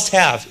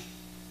must-have.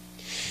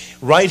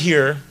 Right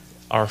here,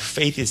 our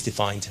faith is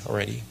defined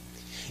already.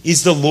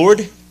 Is the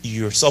Lord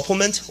your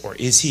supplement, or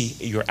is He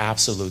your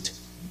absolute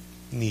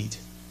need?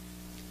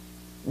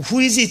 Who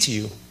is He to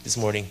you this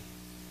morning?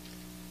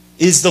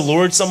 Is the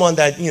Lord someone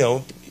that,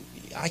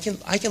 I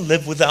can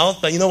live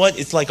without, but you know what?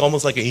 It's like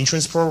almost like an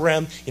insurance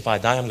program. If I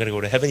die, I'm going to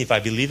go to heaven if I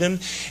believe Him.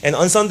 And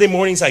on Sunday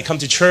mornings, I come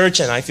to church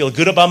and I feel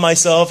good about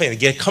myself and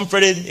get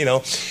comforted,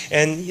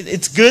 And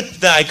it's good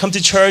that I come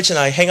to church and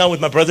I hang out with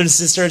my brothers and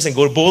sisters and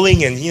go to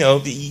bowling and,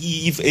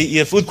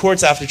 eat food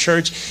courts after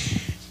church.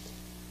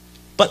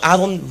 But I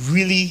don't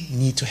really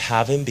need to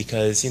have Him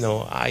because,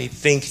 I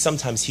think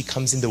sometimes He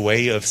comes in the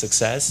way of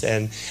success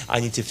and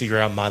I need to figure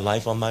out my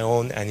life on my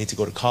own. I need to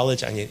go to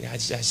college. I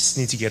just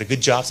need to get a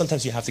good job.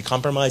 Sometimes you have to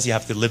compromise. You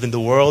have to live in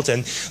the world.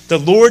 And the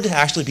Lord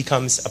actually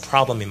becomes a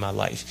problem in my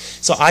life.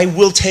 So I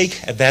will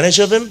take advantage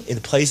of Him in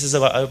places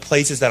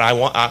that I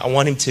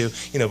want Him to,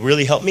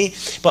 really help me.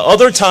 But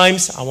other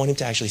times, I want Him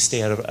to actually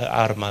stay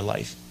out of my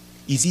life.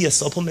 Is He a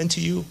supplement to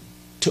you?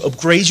 To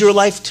upgrade your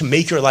life? To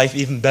make your life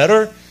even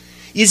better?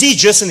 Is He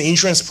just an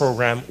insurance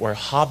program or a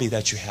hobby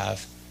that you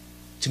have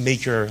to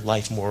make your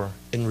life more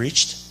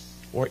enriched?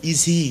 Or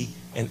is He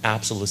an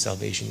absolute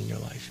salvation in your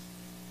life?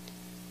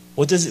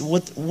 What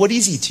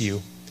is He to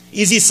you?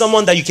 Is He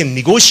someone that you can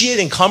negotiate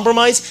and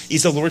compromise?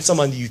 Is the Lord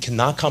someone that you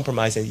cannot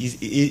compromise? And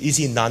is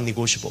He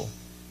non-negotiable?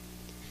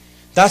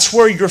 That's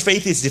where your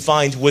faith is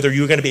defined, whether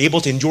you're going to be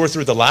able to endure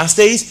through the last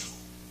days,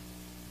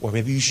 or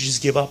maybe you should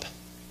just give up.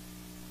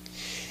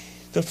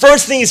 The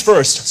first thing is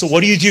first. So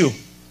what do?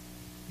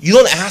 You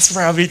don't ask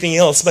for everything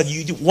else, but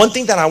you do. One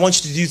thing that I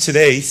want you to do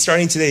today,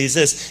 starting today, is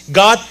this.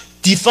 God,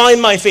 define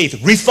my faith,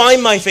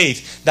 refine my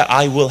faith, that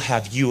I will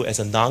have You as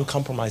a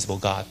non-compromisable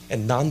God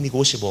and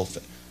non-negotiable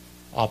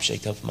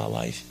object of my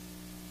life.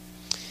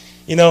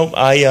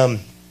 I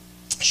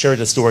shared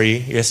a story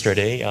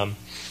yesterday.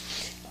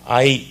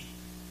 I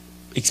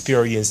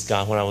experienced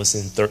God when I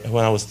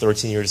was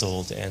 13 years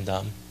old, and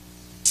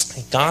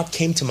God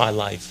came to my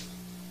life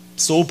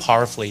so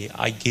powerfully.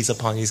 I gaze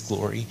upon His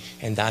glory,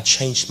 and that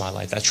changed my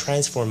life. That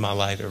transformed my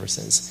life ever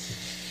since.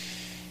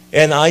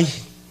 And I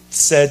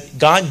said,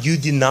 God, You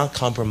did not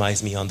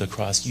compromise me on the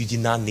cross. You did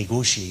not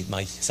negotiate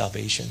my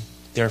salvation.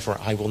 Therefore,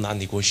 I will not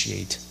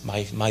negotiate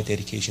my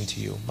dedication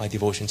to You, my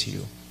devotion to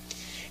You.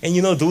 And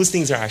those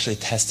things are actually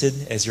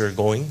tested as you're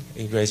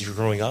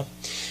growing up.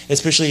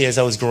 Especially as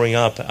I was growing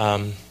up,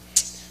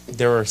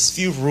 there were a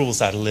few rules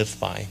that I lived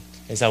by.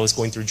 As I was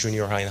going through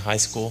junior high and high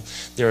school,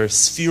 there are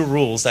few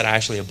rules that I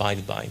actually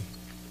abided by.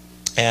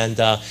 And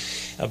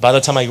by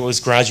the time I was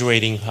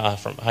graduating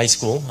from high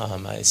school,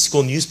 my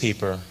school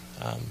newspaper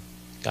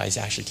guys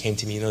actually came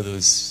to me.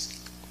 Those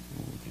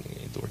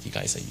dorky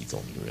guys that you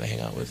don't really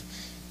hang out with.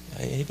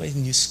 Anybody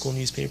in school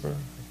newspaper?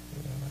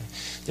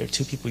 There are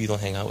two people you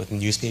don't hang out with in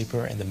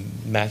newspaper, and the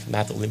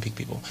math Olympic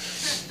people,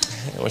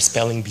 or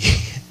spelling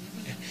bee.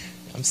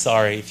 I'm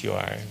sorry if you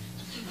are.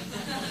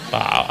 But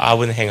I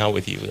wouldn't hang out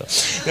with you.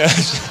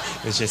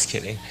 I was just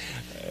kidding.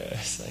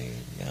 It's like,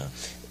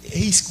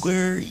 A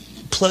squared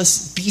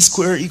plus B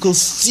squared equals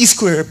C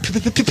squared.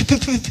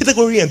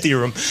 Pythagorean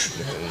theorem.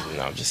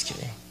 No, I'm just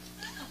kidding.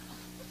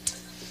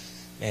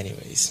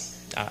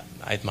 Anyways, I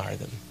admire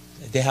them.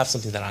 They have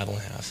something that I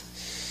don't have.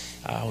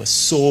 I was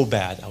so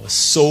bad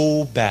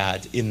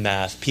in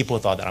math. People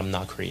thought that I'm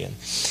not Korean.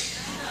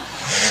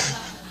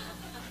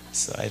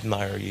 So I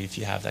admire you if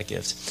you have that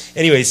gift.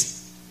 Anyways,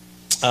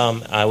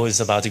 I was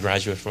about to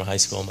graduate from high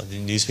school. The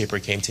newspaper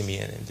came to me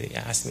and they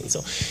asked me,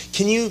 so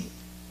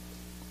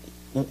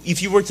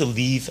if you were to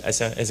leave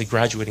as a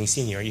graduating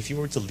senior, if you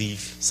were to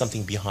leave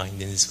something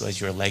behind in this as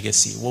your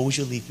legacy, what would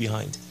you leave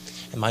behind?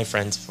 And my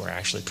friends were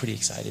actually pretty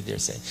excited. They're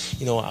saying,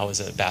 I was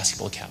a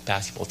basketball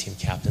team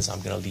captain, so I'm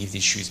going to leave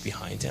these shoes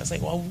behind. And I was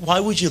like, well, why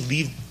would you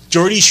leave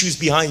dirty shoes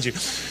behind you?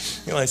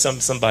 Like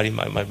somebody,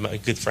 my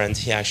good friend,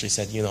 he actually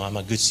said, I'm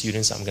a good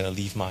student, so I'm going to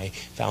leave my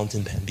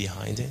fountain pen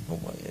behind.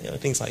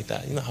 Things like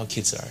that. You know how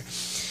kids are.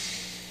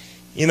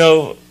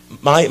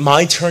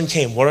 My turn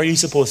came. What are you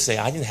supposed to say?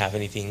 I didn't have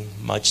anything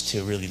much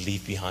to really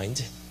leave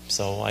behind.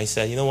 So I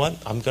said, you know what?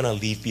 I'm going to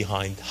leave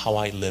behind how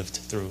I lived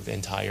through the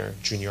entire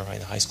junior high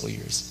and high school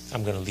years.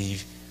 I'm going to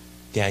leave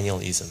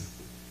Danielism.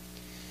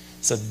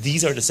 So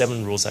these are the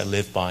 7 rules I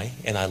live by,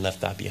 and I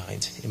left that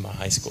behind in my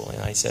high school.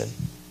 And I said,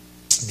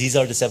 these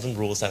are the 7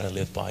 rules that I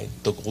live by,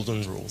 the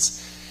golden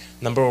rules.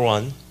 Number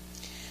 1,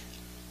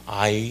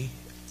 I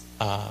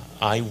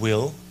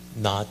will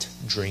not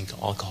drink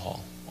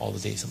alcohol all the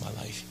days of my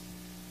life.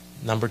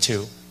 Number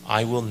 2,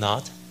 I will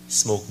not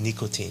smoke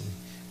nicotine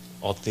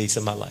all the days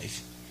of my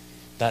life.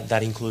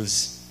 That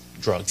includes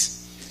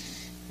drugs.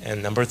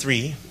 And number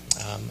 3,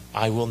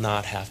 I will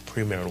not have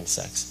premarital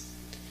sex.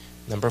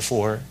 Number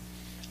 4,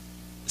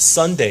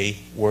 Sunday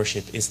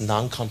worship is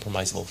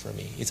non-compromisable for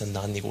me. It's a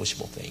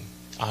non-negotiable thing.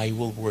 I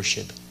will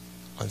worship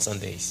on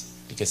Sundays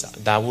because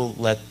that will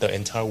let the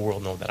entire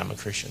world know that I'm a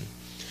Christian.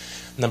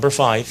 Number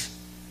 5,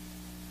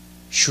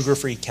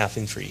 sugar-free,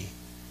 caffeine-free.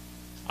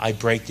 I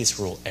break this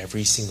rule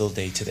every single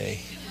day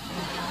today.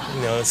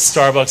 You know,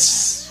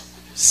 Starbucks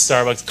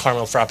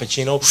caramel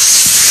frappuccino.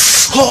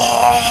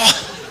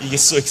 You get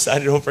so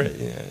excited over it.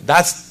 Yeah,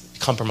 that's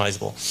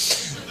compromisable.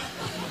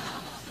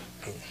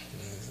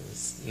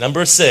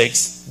 Number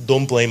 6,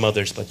 don't blame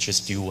others, but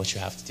just do what you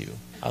have to do.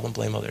 I don't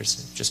blame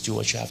others. Just do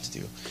what you have to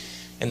do.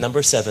 And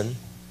number 7,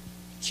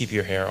 keep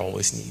your hair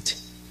always neat.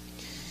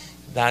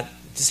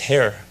 This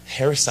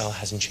hairstyle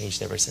hasn't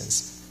changed ever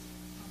since.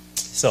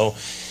 So,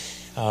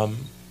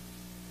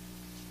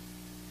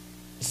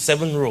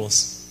 7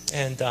 rules.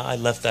 And I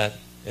left that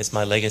as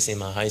my legacy in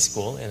my high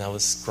school, and I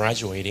was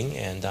graduating,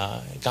 and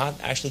God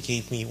actually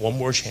gave me one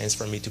more chance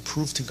for me to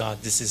prove to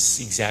God this is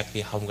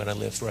exactly how I'm going to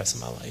live the rest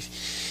of my life.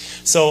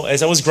 So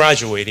as I was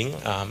graduating,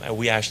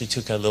 we actually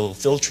took a little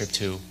field trip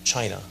to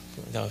China,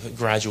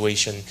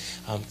 graduation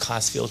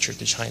class field trip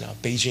to China,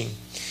 Beijing.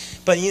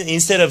 But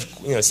instead of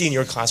seeing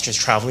your class just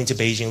traveling to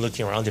Beijing,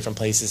 looking around different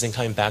places, and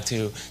coming back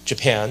to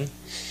Japan,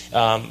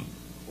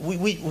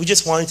 we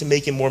just wanted to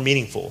make it more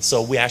meaningful.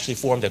 So we actually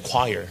formed a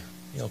choir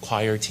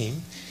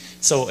team.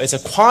 So as a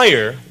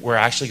choir, we're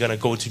actually going to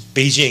go to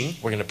Beijing.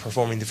 We're going to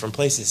perform in different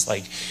places,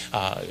 like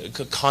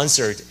a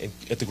concert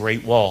at the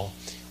Great Wall,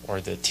 or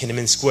the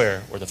Tiananmen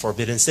Square, or the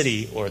Forbidden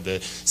City, or the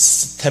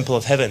Temple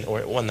of Heaven,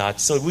 or whatnot.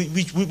 So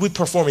we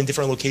perform in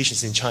different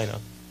locations in China.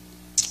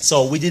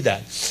 So we did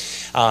that.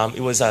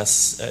 It was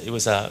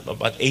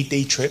about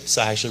 8-day trip.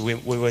 So actually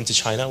we went to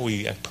China.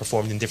 We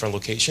performed in different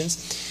locations.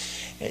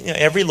 And,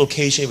 every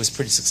location was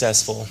pretty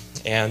successful.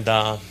 And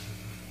it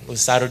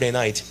was Saturday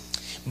night.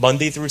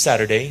 Monday through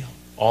Saturday,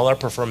 all our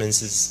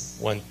performances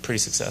went pretty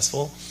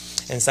successful.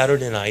 And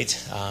Saturday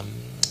night,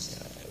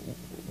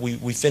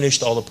 we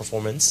finished all the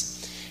performance.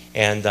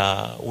 And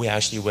we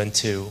actually went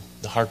to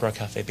the Hard Rock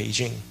Cafe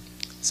Beijing.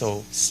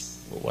 So,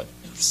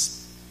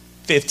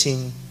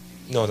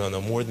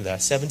 more than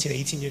that, 17,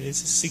 18 years,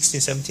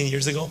 16, 17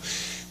 years ago,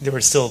 there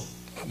were still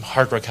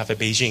Hard Rock Cafe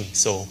Beijing.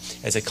 So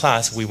as a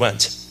class, we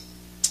went.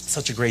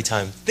 Such a great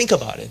time. Think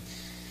about it.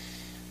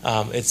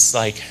 It's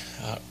like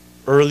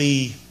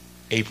early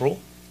April.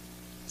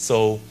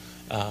 So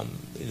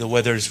the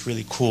weather is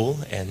really cool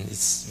and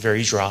it's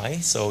very dry.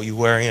 So you're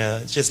wearing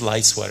a just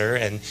light sweater,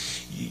 and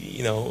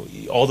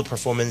all the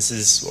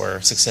performances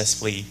were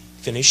successfully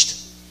finished,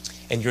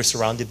 and you're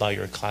surrounded by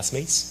your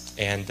classmates,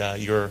 and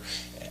you're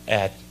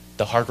at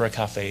the Hard Rock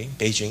Cafe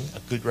Beijing,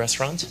 a good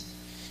restaurant.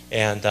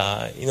 And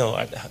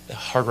at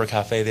Hard Rock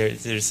Cafe,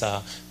 there's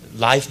a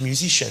live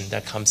musician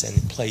that comes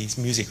and plays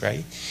music,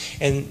 right?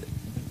 And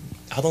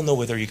I don't know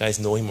whether you guys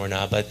know him or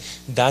not, but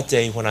that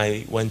day when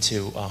I went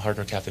to Hard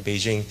Rock Cafe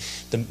Beijing,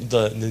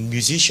 the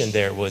musician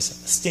there was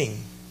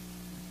Sting.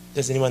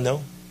 Does anyone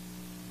know?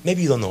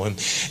 Maybe you don't know him.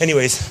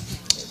 Anyways,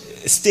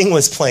 Sting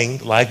was playing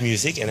live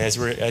music, and as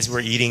we're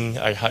eating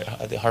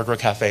at the Hard Rock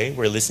Cafe,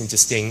 we're listening to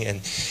Sting,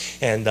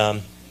 and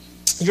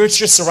you're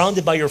just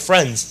surrounded by your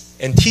friends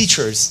and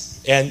teachers.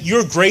 And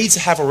your grades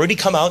have already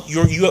come out.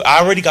 You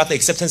already got the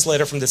acceptance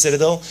letter from the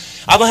Citadel.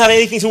 I don't have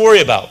anything to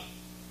worry about.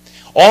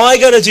 All I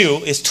got to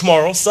do is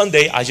tomorrow,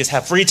 Sunday, I just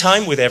have free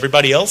time with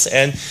everybody else.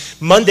 And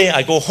Monday,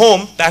 I go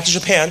home, back to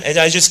Japan, and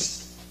I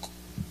just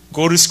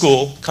go to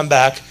school, come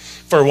back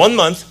for 1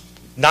 month,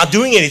 not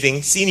doing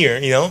anything, senior,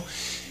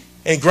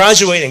 and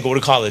graduate and go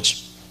to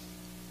college.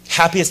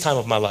 Happiest time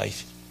of my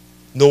life.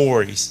 No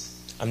worries.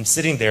 I'm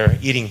sitting there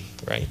eating,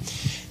 right?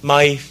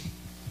 My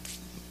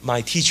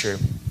teacher,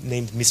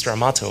 named Mr.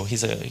 Amato,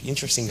 he's an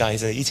interesting guy.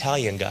 He's an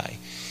Italian guy.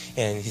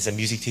 And he's a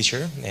music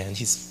teacher, and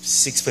he's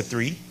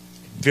 6'3",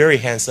 very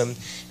handsome.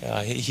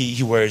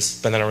 He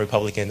wears Banana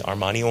Republic and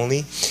Armani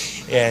only.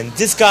 And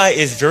this guy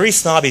is very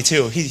snobby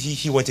too.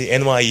 He went to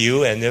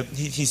NYU, and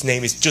his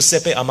name is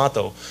Giuseppe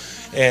Amato.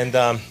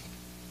 And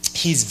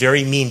he's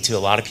very mean to a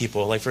lot of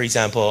people. Like, for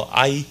example,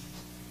 I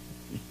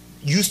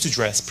used to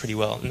dress pretty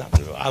well.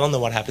 I don't know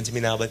what happened to me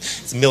now, but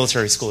it's a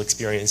military school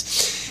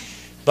experience.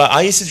 But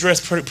I used to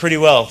dress pretty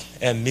well.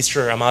 And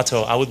Mr.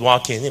 Amato, I would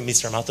walk in, and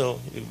Mr.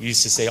 Amato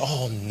used to say,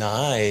 "Oh,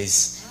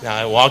 nice." Now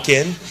I walk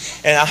in,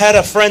 and I had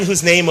a friend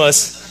whose name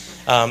was,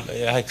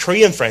 a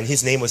Korean friend,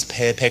 his name was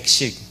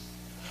Pek-shik.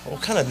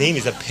 What kind of name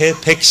is a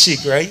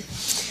Pek-shik, right?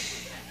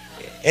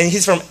 And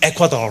he's from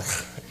Ecuador,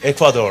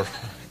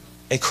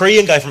 a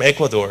Korean guy from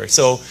Ecuador.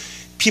 So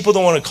people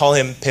don't want to call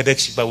him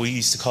Pek-shik, but we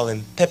used to call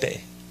him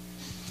Pepe.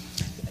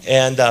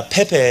 And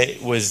Pepe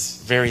was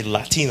very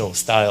Latino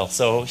style.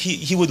 So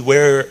he would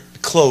wear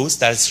clothes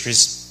that's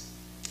just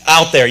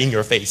out there in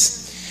your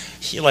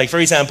face. Like, for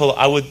example,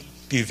 I would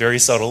be very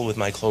subtle with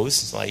my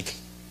clothes, like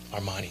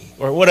Armani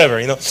or whatever,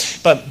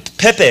 But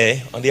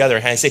Pepe, on the other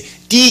hand, say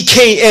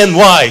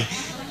DKNY.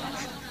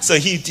 So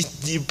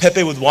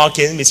Pepe would walk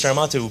in, Mr.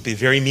 Amato would be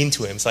very mean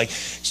to him. It's like,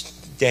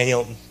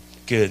 "Daniel,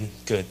 Good.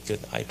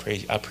 I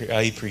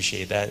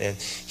appreciate that. And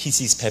he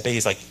sees Pepe.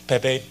 He's like,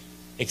 Pepe,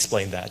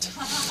 explain that.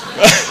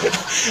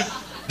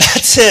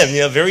 That's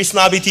him. Very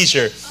snobby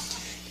teacher.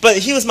 But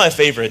he was my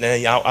favorite,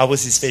 and I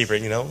was his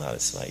favorite. I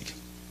was like,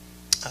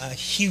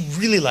 he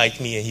really liked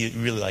me, and he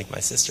really liked my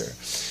sister.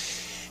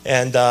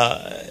 And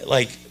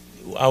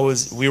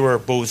we were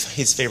both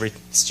his favorite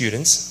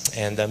students.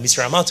 And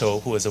Mr. Amato,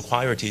 who was a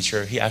choir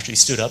teacher, he actually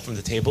stood up from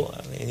the table,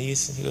 and he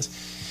goes,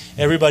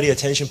 "Everybody,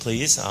 attention,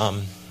 please.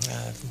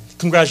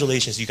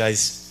 Congratulations, you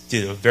guys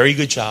did a very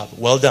good job.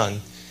 Well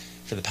done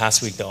for the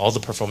past week. All the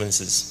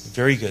performances,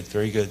 very good,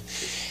 very good.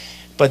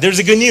 But there's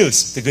the good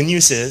news. The good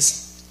news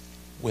is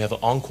we have an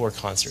encore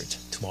concert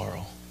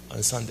tomorrow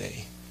on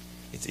Sunday.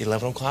 It's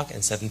 11 o'clock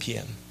and 7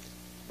 p.m.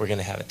 We're going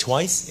to have it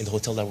twice in the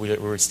hotel that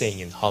we're staying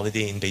in,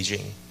 Holiday in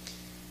Beijing.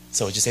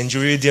 So just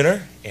enjoy your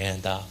dinner,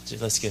 and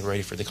let's get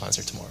ready for the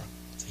concert tomorrow."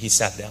 So he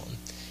sat down,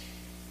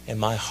 and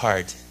my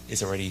heart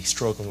is already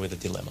struggling with a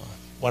dilemma.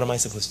 What am I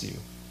supposed to do?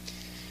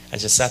 I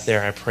just sat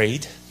there, I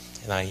prayed,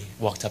 and I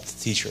walked up to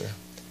the teacher,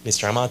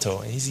 Mr. Amato,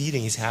 and he's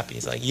eating, he's happy.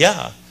 He's like,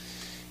 "Yeah."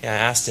 And I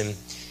asked him,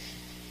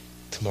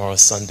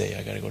 "Tomorrow's Sunday,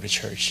 I got to go to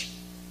church."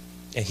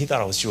 And he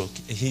thought I was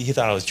joking. He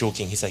thought I was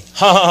joking. He's like,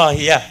 "Ha ha ha,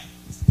 yeah,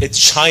 it's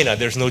China.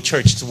 There's no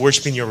church. It's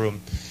worship in your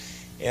room."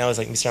 And I was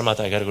like, "Mr.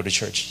 Amato, I got to go to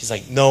church." He's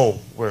like, "No,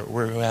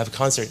 we have a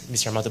concert.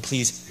 Mr. Amato,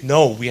 please."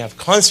 "No, we have a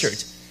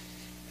concert."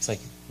 He's like,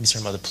 "Mr.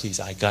 Amato,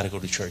 please, I got to go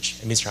to church."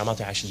 And Mr.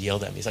 Amato actually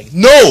yelled at me. He's like,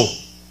 "No!"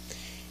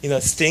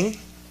 Sting,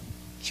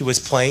 he was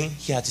playing.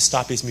 He had to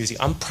stop his music.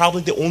 I'm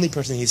probably the only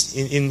person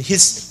in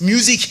his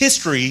music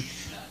history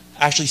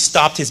actually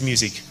stopped his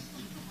music.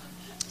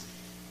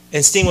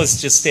 And Sting was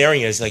just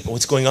staring at us like,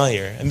 "What's going on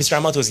here?" And Mr.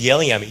 Amato was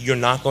yelling at me, "You're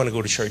not going to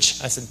go to church."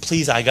 I said,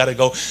 "Please, I got to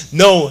go."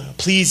 "No,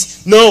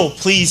 please, no,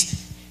 please."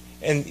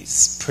 And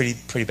it's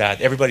pretty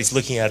bad. Everybody's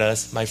looking at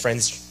us. My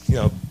friends,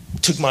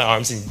 took my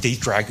arms and they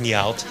dragged me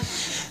out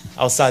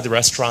outside the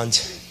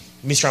restaurant.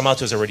 Mr.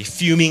 Amato is already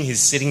fuming.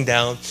 He's sitting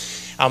down.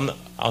 I'm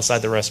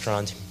outside the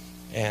restaurant,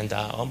 and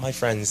all my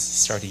friends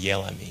started to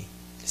yell at me.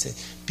 They said,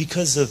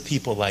 "Because of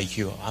people like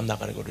you, I'm not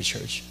going to go to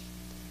church.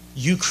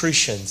 You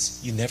Christians,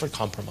 you never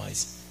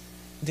compromise."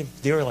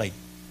 They were like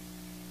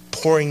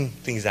pouring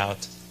things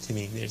out to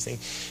me. They're saying,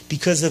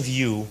 "Because of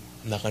you,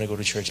 I'm not going to go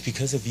to church.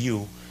 Because of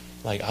you,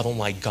 I don't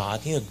like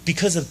God.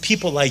 Because of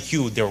people like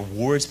you, there are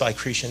words by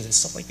Christians and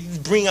stuff like that. You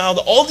bring out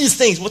all these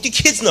things. What do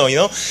kids know,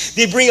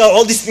 They bring out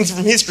all these things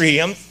from history."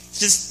 I'm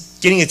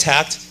just getting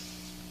attacked.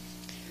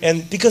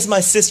 And because my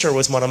sister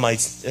was one of my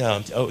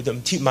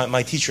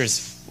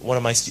teachers,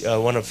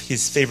 one of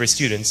his favorite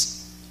students,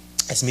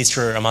 as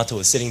Mr. Amato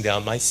was sitting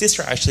down, my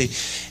sister actually,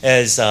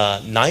 as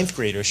a 9th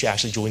grader, she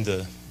actually joined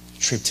the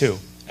trip too,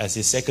 as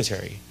his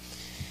secretary.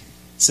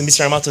 So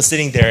Mr. Amato is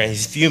sitting there and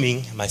he's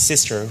fuming. My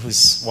sister,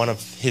 who's one of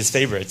his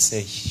favorites,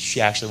 she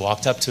actually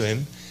walked up to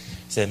him,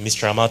 said,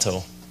 "Mr.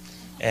 Amato."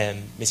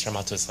 And Mr.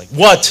 Amato is like,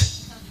 "What?"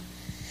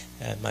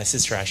 And my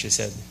sister actually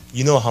said,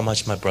 "You know how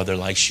much my brother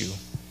likes you."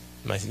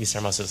 Mr.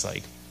 Amato is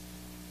like,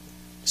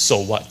 "So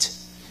what?"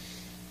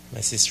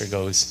 My sister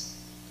goes,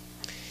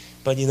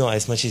 "But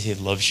as much as he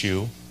loves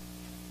you,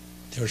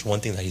 there's one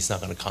thing that he's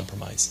not going to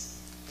compromise.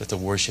 That's the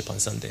worship on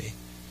Sunday."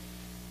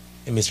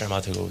 And Mr.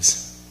 Amato goes,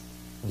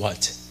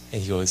 "What?"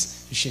 And he goes,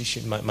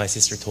 my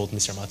sister told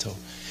Mr. Amato,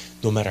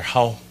 "No matter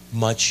how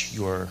much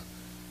you're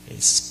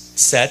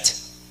set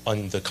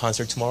on the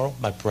concert tomorrow,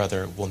 my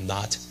brother will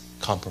not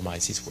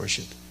compromise his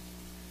worship."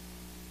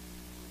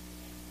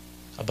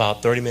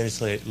 About 30 minutes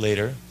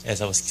later,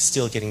 as I was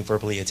still getting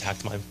verbally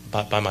attacked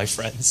by my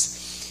friends,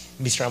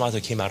 Mr. Amato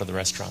came out of the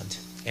restaurant.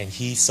 And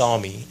he saw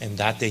me, and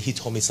that day he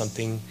told me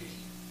something,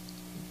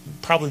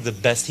 probably the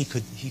best he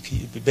could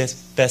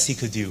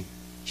do.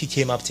 He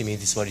came up to me,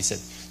 and this is what he said: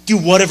 "Do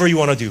whatever you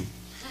want to do."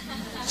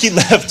 He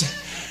left.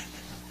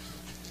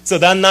 So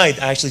that night,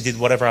 I actually did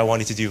whatever I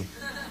wanted to do.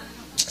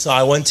 So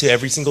I went to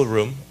every single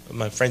room,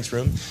 my friend's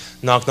room,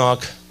 knock,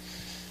 knock.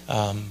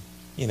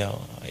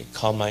 I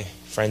called my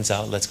friends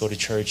out, "Let's go to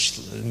church.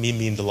 Meet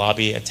me in the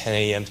lobby at 10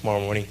 a.m.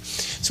 tomorrow morning."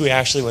 So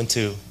I went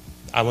to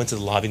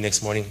the lobby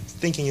next morning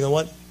thinking, you know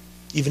what?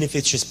 Even if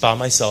it's just by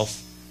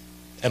myself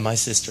and my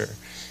sister,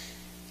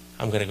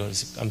 I'm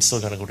still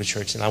going to go to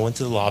church. And I went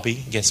to the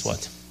lobby. Guess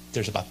what?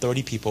 There's about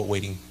 30 people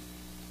waiting.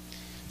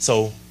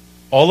 So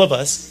all of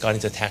us got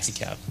into a taxi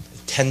cab,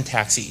 10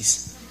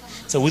 taxis.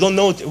 So we don't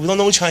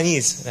know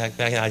Chinese. I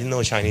didn't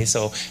know Chinese,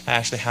 so I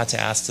actually had to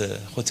ask the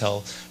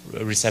hotel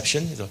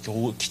reception. He's like,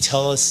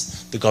 "Tell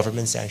us the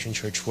government-sanctioned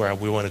church where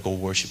we want to go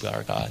worship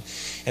our God."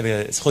 And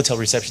the hotel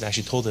reception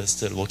actually told us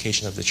the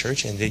location of the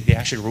church, and they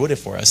actually wrote it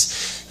for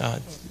us.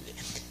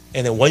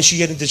 And then once you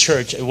get into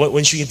church,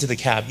 once you get into the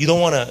cab, you don't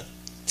want to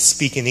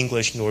speak in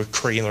English or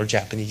Korean or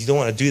Japanese. You don't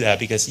want to do that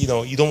because you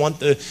don't want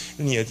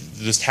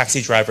those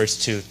taxi drivers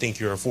to think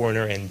you're a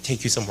foreigner and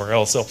take you somewhere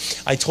else. So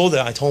I told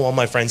all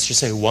my friends, just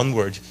say one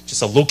word,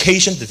 just a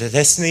location, the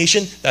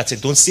destination. That's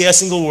it. Don't say a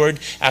single word.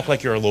 Act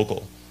like you're a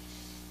local,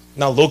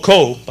 not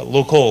loco, but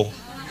local.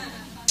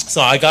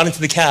 So I got into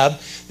the cab.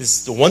 This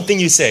is the one thing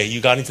you say.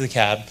 You got into the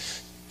cab.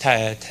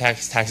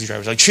 taxi driver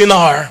was like, 去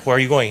哪儿? Where are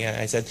you going? And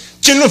I said,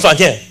 金润饭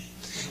店.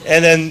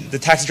 And then the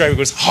taxi driver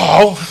goes,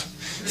 好,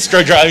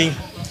 start driving.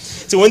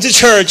 So we went to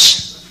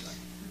church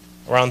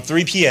around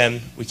 3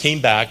 p.m. We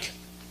came back.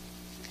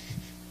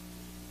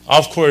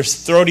 Of course,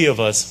 30 of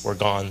us were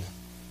gone.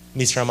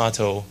 Mr.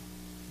 Amato,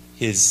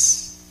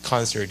 his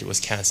concert was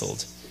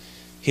canceled.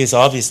 He's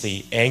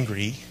obviously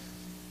angry.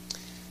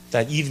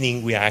 That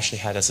evening, we actually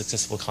had a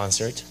successful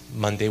concert.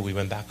 Monday, we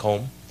went back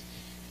home.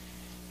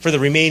 For the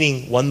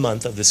remaining 1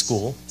 month of the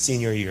school,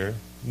 senior year,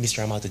 Mr.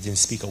 Amato didn't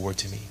speak a word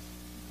to me.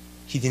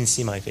 He didn't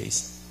see my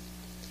face.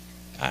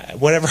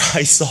 Whenever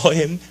I saw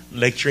him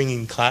lecturing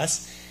in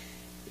class,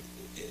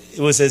 it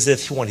was as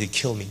if he wanted to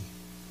kill me.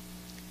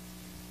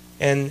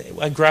 And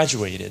I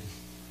graduated.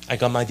 I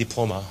got my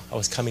diploma. I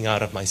was coming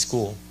out of my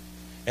school,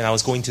 and I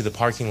was going to the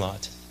parking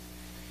lot.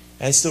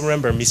 And I still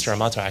remember Mr.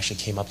 Amato actually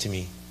came up to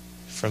me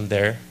from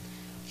there.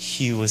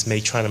 He was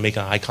trying to make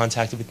eye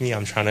contact with me.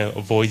 I'm trying to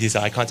avoid his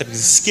eye contact because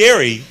it's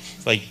scary.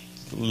 It's like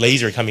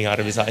laser coming out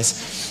of his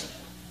eyes.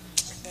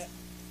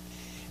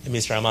 And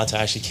Mr. Amato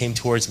actually came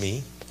towards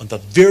me. On the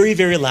very,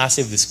 very last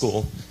day of the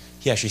school,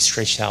 he actually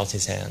stretched out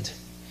his hand.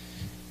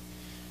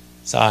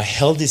 So I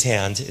held his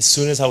hand. As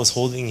soon as I was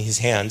holding his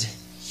hand,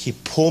 he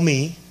pulled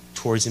me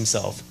towards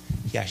himself.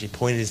 He actually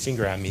pointed his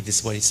finger at me. This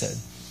is what he said.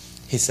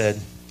 He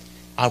said,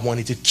 I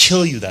wanted to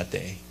kill you that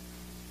day.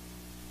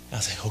 I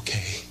was like,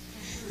 okay.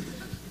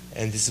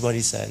 And this is what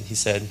he said. He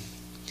said,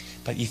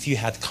 but if you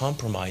had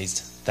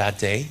compromised that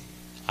day,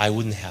 I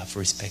wouldn't have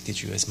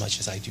respected you as much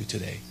as I do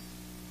today.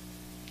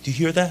 Do you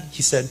hear that?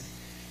 He said,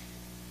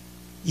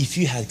 if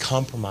you had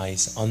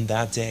compromised on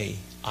that day,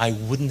 I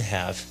wouldn't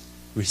have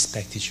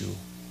respected you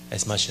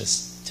as much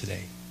as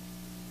today.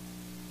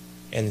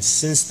 And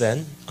since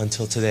then,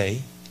 until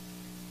today,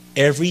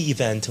 every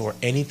event or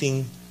any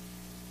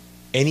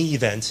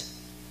event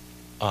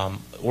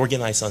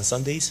organized on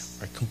Sundays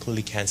are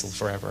completely canceled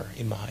forever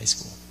in my high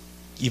school.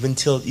 Even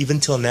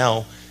till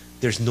now,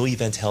 there's no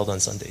event held on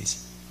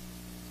Sundays.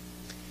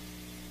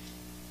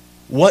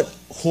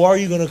 Who are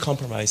you going to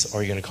compromise?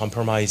 Are you going to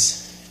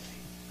compromise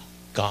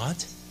God?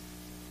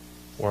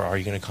 Or are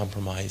you going to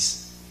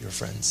compromise your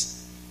friends?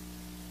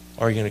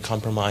 Are you going to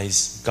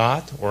compromise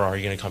God? Or are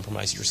you going to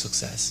compromise your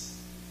success?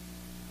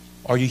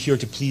 Are you here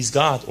to please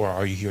God? Or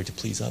are you here to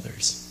please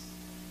others?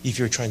 If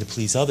you're trying to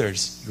please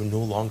others, you're no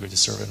longer the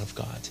servant of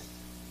God.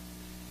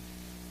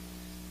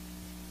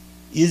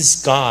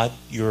 Is God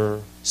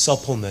your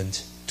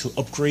supplement to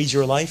upgrade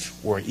your life,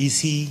 or is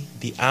He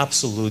the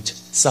absolute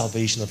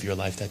salvation of your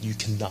life that you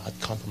cannot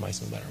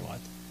compromise no matter what?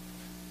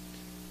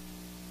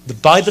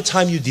 By the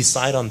time you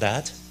decide on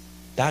that,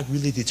 that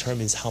really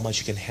determines how much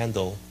you can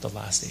handle the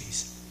last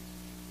days.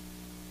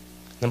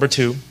 Number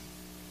two,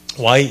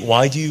 why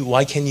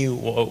can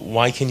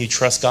you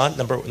trust God?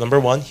 Number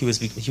one, He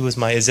was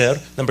my Ezer.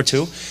 Number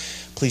two,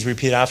 please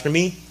repeat after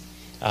me.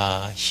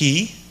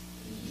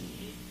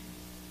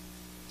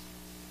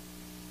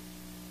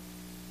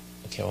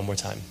 Okay, one more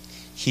time.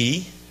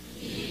 He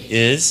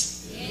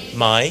is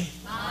my,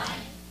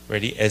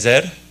 ready,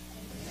 Ezer,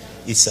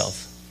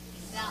 itself.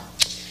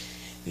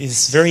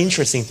 This very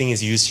interesting thing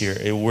is used here.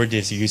 A word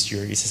is used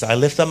here. It says, I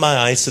lift up my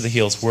eyes to the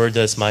hills. Where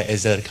does my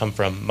Ezer come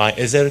from? My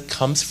Ezer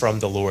comes from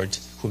the Lord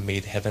who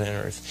made heaven and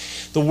earth.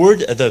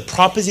 The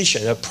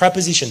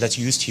preposition that's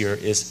used here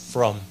is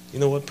from. You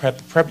know what?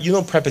 You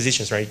know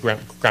prepositions, right?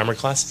 Grammar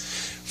class.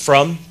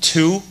 From,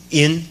 to,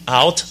 in,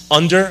 out,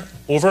 under,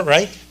 over,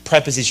 right?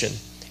 Preposition.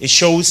 It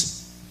shows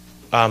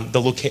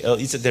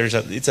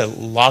it's a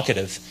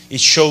locative. It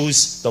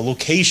shows the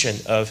location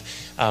of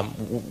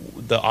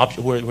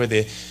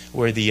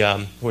where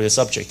the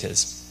subject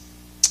is.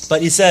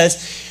 But it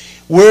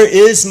says, where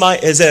is my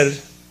Ezer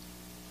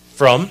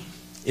from?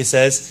 It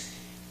says,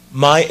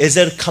 my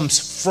Ezer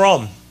comes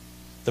from.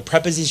 The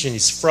preposition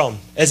is from.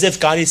 As if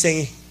God is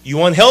saying, you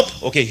want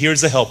help? Okay,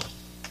 here's the help.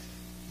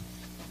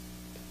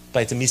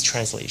 But it's a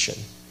mistranslation.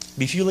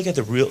 If you look at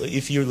the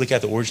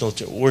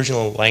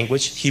original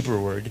language,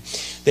 Hebrew word,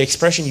 the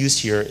expression used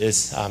here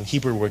is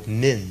Hebrew word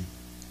min,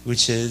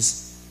 which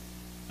is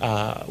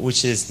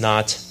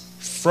not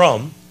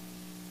from,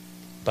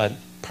 but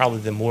probably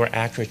the more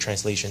accurate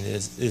translation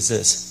is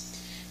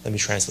this. Let me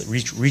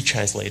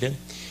retranslate it.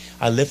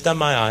 I lift up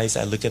my eyes,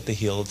 I look at the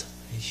hills.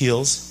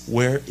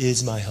 Where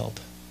is my help?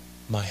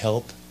 My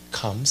help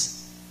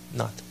comes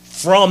not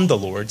from the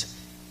Lord,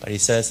 but he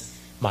says,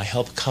 my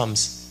help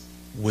comes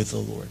with the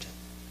Lord,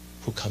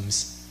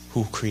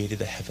 who created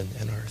the heaven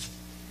and earth.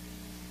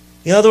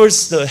 In other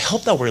words, the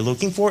help that we're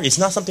looking for is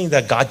not something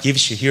that God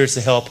gives you. Here's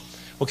the help.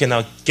 Okay,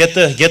 now get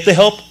the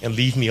help and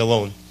leave me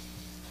alone.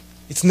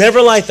 It's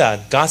never like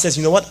that. God says,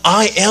 you know what?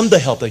 I am the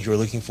help that you're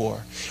looking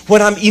for.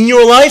 When I'm in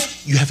your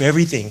life, you have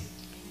everything.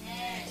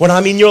 When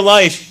I'm in your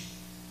life,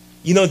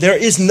 there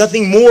is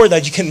nothing more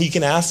that you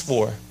can ask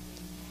for.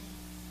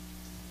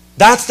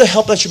 That's the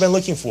help that you've been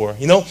looking for.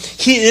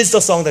 He is the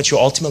song that you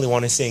ultimately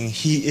want to sing.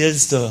 He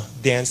is the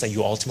dance that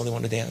you ultimately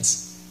want to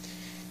dance.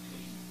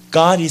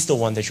 God is the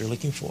one that you're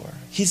looking for.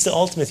 He's the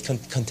ultimate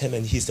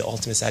contentment. He's the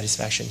ultimate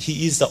satisfaction.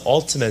 He is the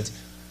ultimate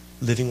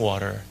living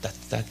water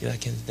that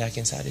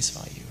can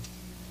satisfy you.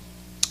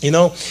 You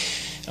know,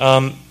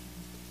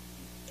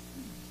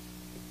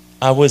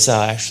 I was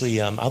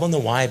actually, I don't know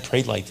why I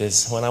prayed like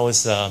this. When I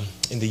was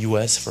in the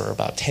U.S. for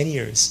about 10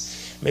 years,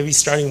 maybe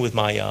starting with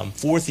my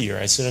fourth year,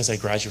 as soon as I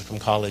graduated from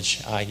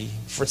college,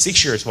 for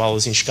 6 years while I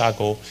was in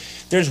Chicago,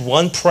 there's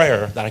one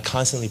prayer that I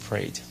constantly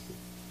prayed.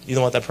 You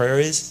know what that prayer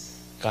is?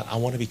 God, I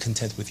want to be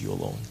content with you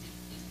alone.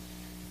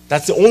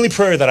 That's the only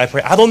prayer that I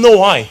pray. I don't know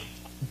why.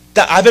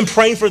 I've been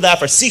praying for that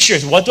for 6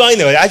 years. What do I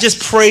know? I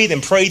just prayed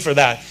and prayed for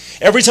that.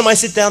 Every time I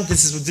sit down,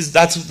 that's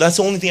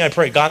the only thing I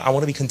pray. God, I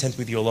want to be content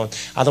with you alone.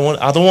 I don't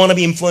want to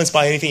be influenced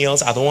by anything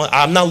else.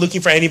 I'm not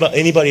looking for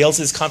anybody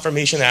else's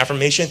confirmation or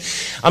affirmation.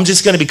 I'm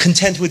just going to be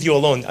content with you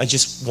alone. I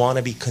just want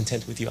to be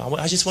content with you.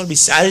 I just want to be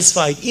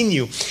satisfied in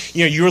you.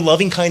 You know, your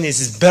loving kindness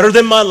is better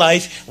than my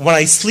life. When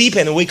I sleep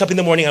and wake up in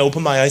the morning, I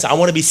open my eyes. I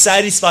want to be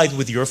satisfied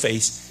with your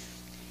face.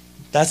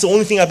 That's the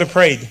only thing I've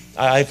prayed.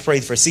 I've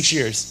prayed for 6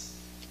 years.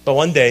 But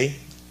one day,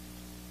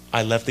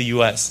 I left the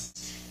U.S.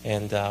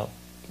 and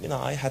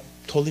I had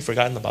totally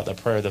forgotten about that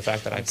prayer. The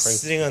fact that I prayed,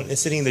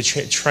 sitting in the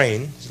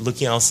train,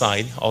 looking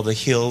outside, all the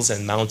hills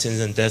and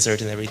mountains and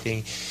desert and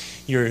everything.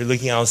 You're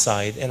looking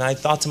outside, and I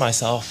thought to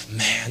myself,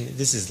 man,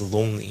 this is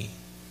lonely.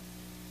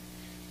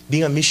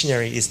 Being a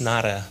missionary is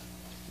not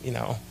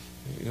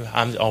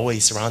I'm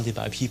always surrounded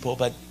by people,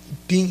 but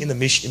being a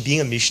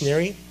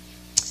missionary,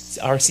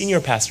 our senior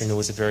pastor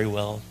knows it very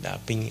well.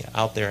 Being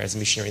out there as a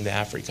missionary in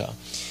Africa.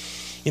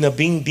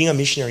 Being a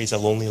missionary is a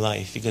lonely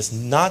life because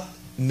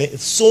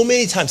so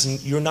many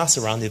times you're not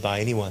surrounded by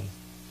anyone.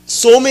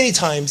 So many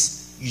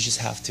times you just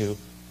have to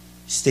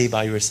stay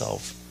by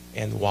yourself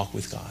and walk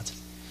with God.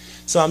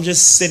 So I'm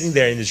just sitting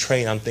there in the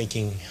train. I'm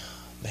thinking,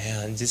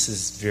 man, this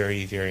is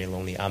very, very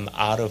lonely. I'm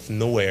out of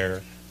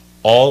nowhere,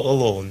 all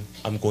alone.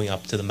 I'm going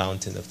up to the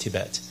mountain of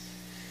Tibet.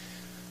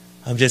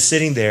 I'm just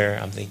sitting there.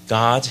 I'm thinking,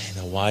 God,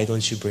 why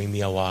don't you bring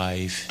me a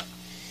wife?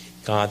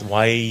 God,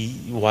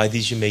 why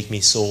did you make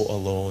me so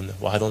alone?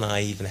 Why don't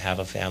I even have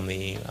a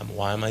family?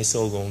 Why am I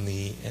so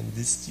lonely? And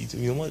this,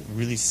 you know what?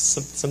 Really,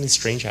 something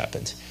strange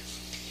happened.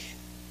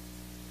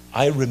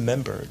 I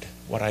remembered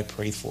what I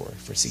prayed for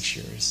 6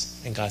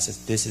 years. And God said,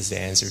 this is the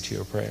answer to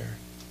your prayer.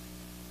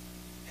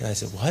 And I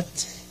said,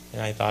 what?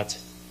 And I thought,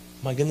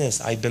 my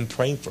goodness, I've been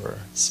praying for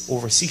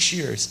over 6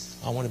 years.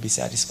 I want to be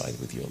satisfied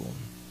with you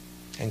alone.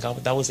 And God,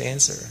 that was the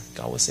answer.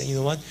 God was saying, you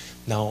know what?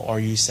 Now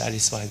are you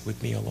satisfied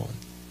with me alone?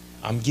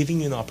 I'm giving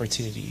you an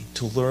opportunity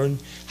to learn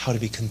how to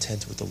be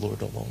content with the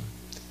Lord alone.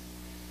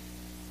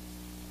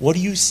 What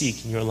do you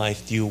seek in your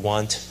life? Do you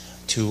want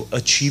to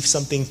achieve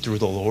something through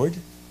the Lord?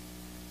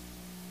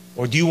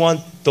 Or do you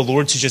want the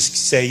Lord to just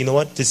say, you know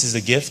what, this is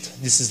a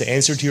gift, this is the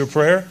answer to your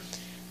prayer,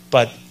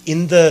 but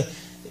in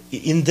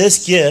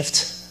this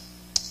gift,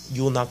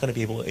 you're not going to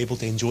be able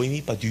to enjoy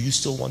me, but do you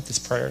still want this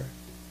prayer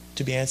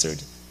to be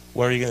answered?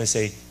 What are you going to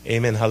say?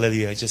 Amen,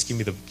 hallelujah, just give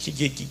it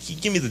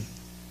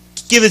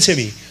to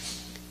me.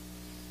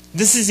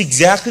 This is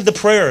exactly the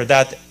prayer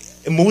that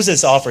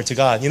Moses offered to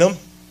God.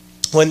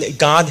 When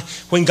God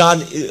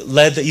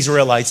led the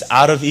Israelites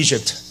out of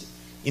Egypt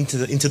into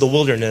the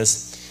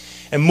wilderness,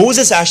 and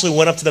Moses actually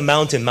went up to the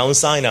mountain, Mount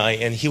Sinai,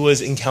 and he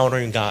was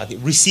encountering God,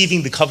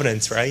 receiving the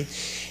covenants, right?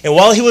 And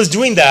while he was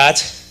doing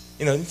that,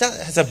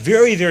 that's a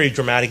very, very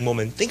dramatic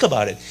moment. Think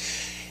about it.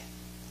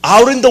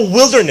 Out in the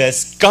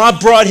wilderness, God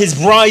brought his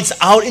brides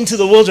out into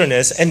the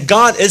wilderness, and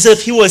God, as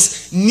if he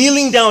was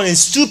kneeling down and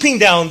stooping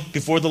down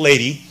before the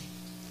lady,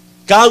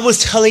 God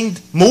was telling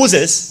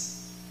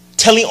Moses,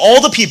 telling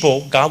all the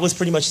people, God was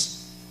pretty much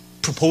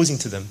proposing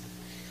to them,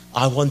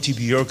 I want to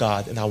be your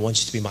God and I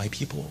want you to be my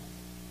people.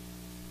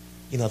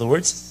 In other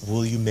words,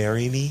 will you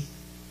marry me?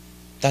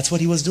 That's what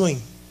he was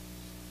doing.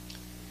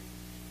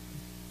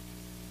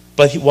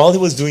 But while he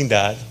was doing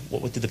that,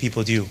 what did the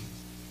people do?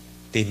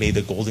 They made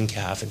the golden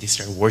calf and they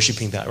started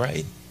worshiping that,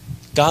 right?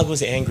 God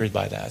was angered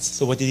by that.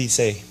 So what did he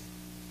say?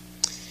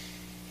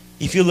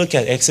 If you look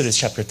at Exodus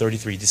chapter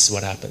 33, this is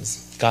what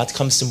happens. God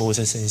comes to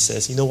Moses and he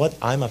says, you know what?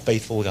 I'm a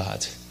faithful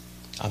God.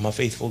 I'm a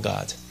faithful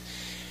God.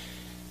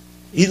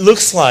 It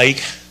looks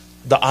like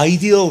the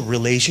ideal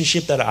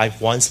relationship that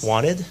I've once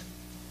wanted,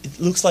 it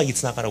looks like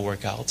it's not going to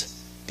work out.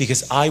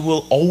 Because I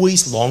will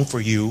always long for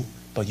you,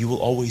 but you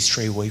will always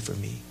stray away from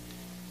me.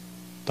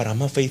 But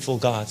I'm a faithful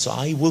God, so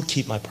I will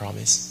keep my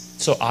promise.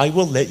 So I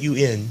will let you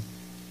in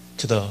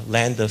to the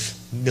land of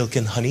milk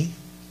and honey,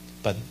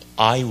 but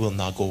I will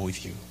not go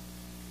with you.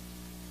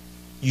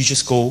 You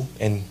just go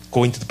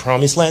into the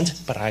promised land,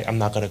 but I'm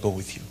not going to go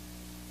with you.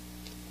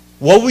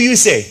 What will you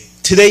say?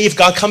 Today, if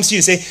God comes to you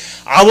and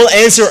say, I will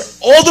answer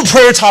all the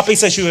prayer topics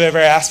that you have ever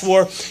asked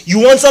for. You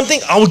want something?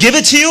 I will give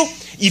it to you.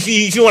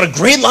 If you want a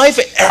great life,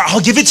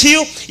 I'll give it to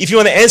you. If you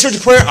want to answer to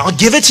prayer, I'll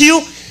give it to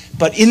you.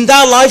 But in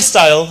that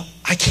lifestyle,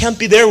 I can't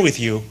be there with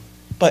you.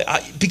 But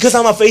because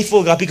I'm a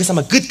faithful God, because I'm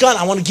a good God,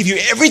 I want to give you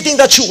everything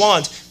that you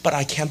want. But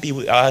I can't be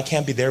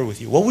there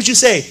with you. What would you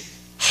say?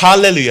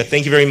 Hallelujah.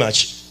 Thank you very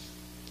much.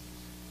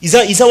 Is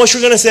that what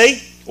you're going to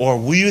say? Or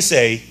will you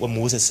say what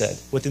Moses said?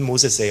 What did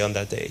Moses say on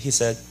that day? He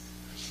said,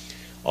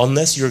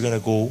 unless you're going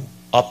to go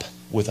up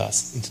with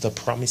us into the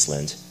promised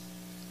land,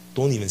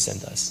 don't even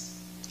send us.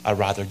 I'd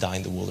rather die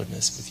in the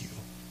wilderness with you.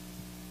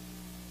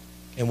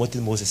 And what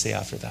did Moses say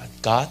after that?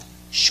 God,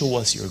 show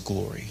us your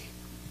glory.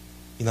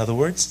 In other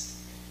words,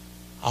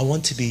 I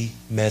want to be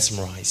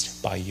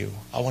mesmerized by you.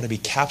 I want to be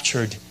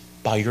captured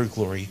by your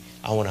glory.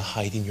 I want to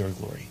hide in your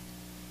glory.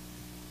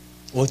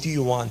 What do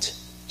you want?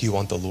 Do you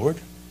want the Lord?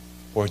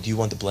 Or do you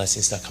want the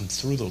blessings that come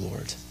through the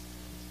Lord?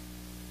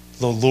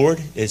 The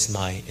Lord is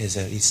my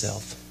Ezer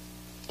itself.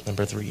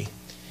 Number 3.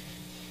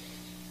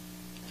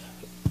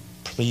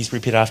 Please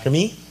repeat after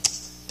me.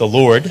 The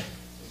Lord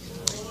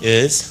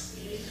is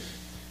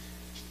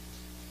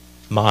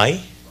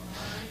my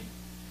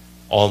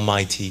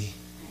almighty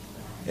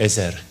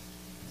Ezer.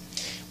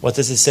 What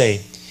does it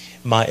say?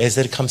 My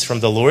Ezer comes from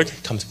the Lord,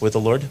 comes with the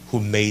Lord who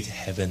made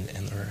heaven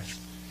and earth.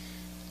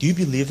 Do you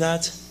believe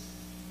that?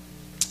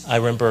 I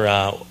remember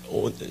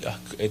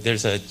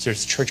there's a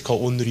church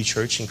called Onnuri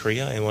Church in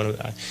Korea, and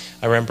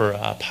I remember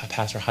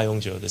Pastor Ha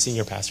Young-jo, the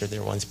senior pastor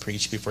there, once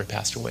preached before he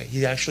passed away.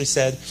 He actually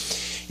said,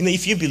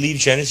 if you believe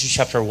Genesis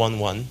chapter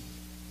 1:1,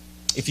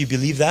 if you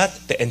believe that,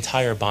 the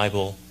entire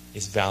Bible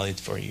is valid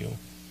for you.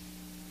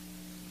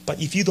 But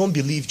if you don't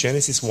believe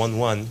Genesis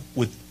 1:1,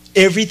 with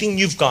everything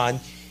you've got,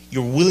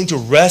 you're willing to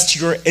rest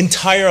your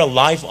entire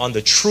life on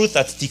the truth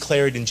that's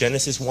declared in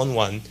Genesis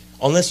 1:1,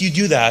 unless you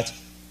do that,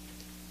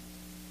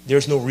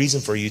 there's no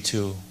reason for you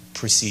to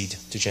proceed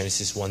to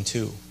Genesis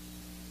 1:2.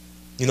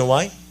 You know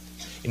why?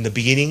 In the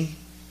beginning,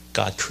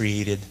 God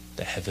created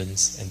the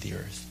heavens and the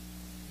earth.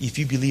 If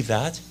you believe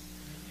that,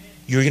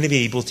 you're going to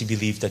be able to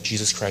believe that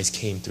Jesus Christ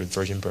came through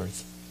virgin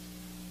birth.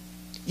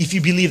 If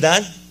you believe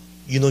that,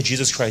 you know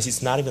Jesus Christ,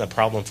 it's not even a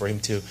problem for him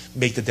to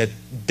make the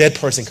dead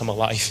person come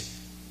alive.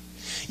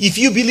 If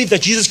you believe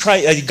that Jesus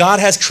Christ, God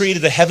has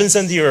created the heavens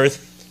and the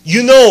earth,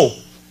 you know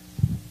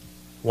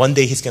one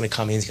day he's going to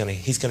come and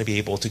he's going to be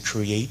able to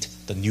create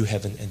the new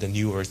heaven and the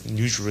new earth,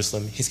 New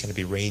Jerusalem. He's going to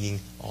be reigning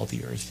all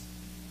the earth.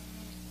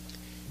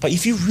 But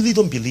if you really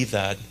don't believe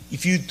that,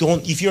 if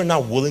you're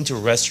not willing to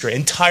rest your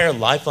entire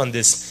life on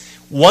this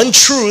one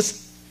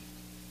truth,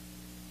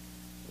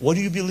 what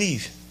do you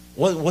believe?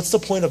 What's the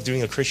point of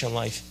doing a Christian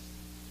life?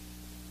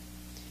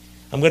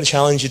 I'm going to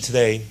challenge you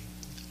today.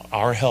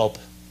 Our help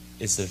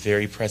is the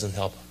very present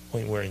help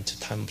when we're into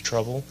time of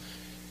trouble,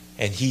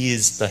 and he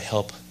is the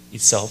help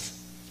itself.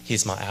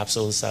 He's my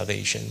absolute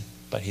salvation,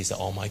 but he's the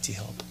almighty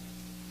help.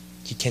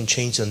 He can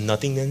change the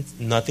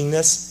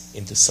nothingness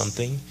into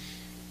something.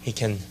 He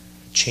can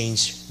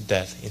change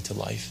death into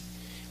life.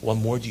 What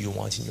more do you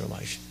want in your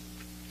life?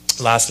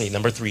 Lastly,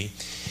 number 3.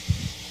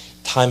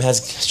 Time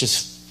has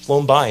just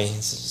flown by.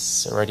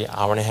 It's already an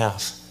hour and a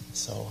half.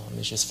 So let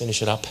me just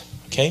finish it up,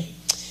 okay?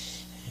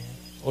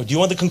 Or do you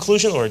want the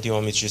conclusion, or do you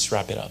want me to just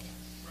wrap it up?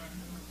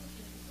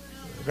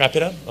 Wrap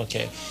it up?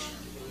 Okay.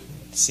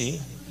 See?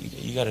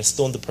 You got to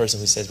stone the person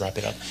who says wrap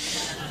it up.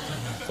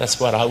 That's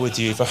what I would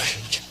do if I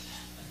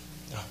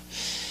were... No.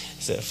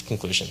 So,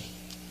 conclusion.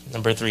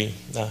 Number 3.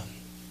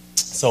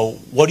 So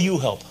what do you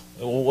help?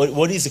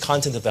 What is the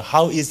content of that?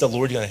 How is the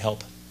Lord going to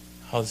help?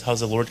 How's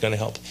the Lord going to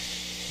help?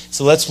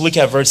 So let's look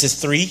at verses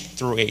 3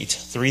 through 8.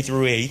 3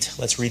 through 8.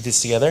 Let's read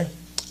this together.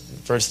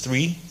 Verse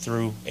 3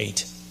 through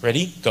 8.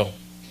 Ready? Go.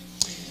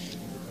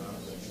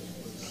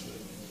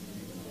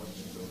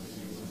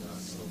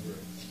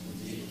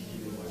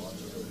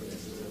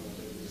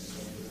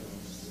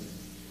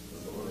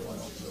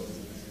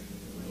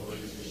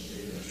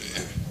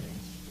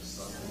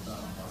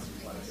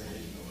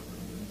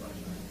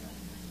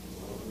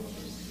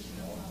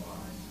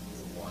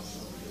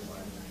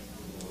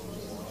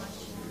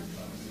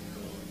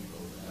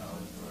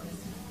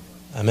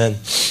 Amen.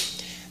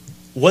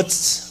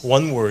 What's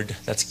one word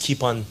that's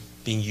keep on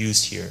being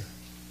used here?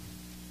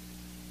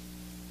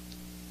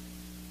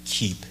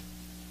 Keep.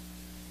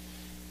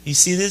 You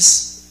see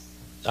this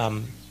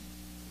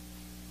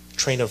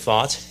train of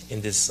thought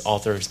in this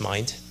author's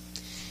mind?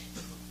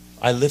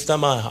 I lift up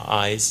my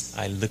eyes,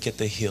 I look at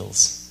the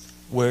hills.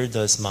 Where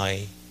does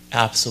my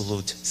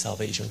absolute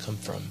salvation come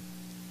from?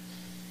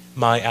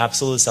 My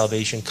absolute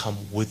salvation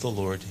comes with the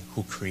Lord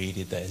who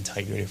created the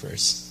entire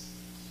universe.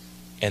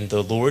 And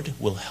the Lord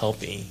will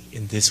help me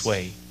in this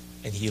way.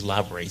 And he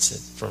elaborates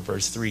it from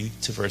verse 3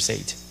 to verse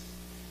 8.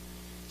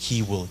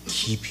 He will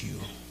keep you.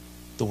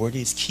 The word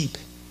is keep.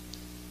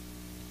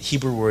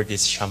 Hebrew word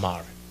is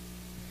shamar.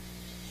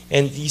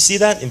 And you see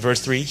that in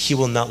verse 3? He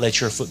will not let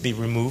your foot be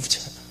removed.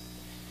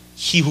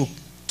 He who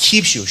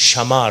keeps you,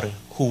 shamar,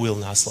 who will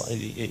not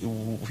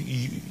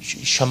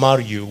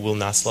shamar you will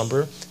not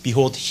slumber.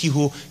 Behold, he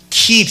who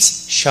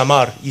keeps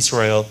shamar,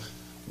 Israel,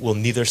 will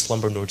neither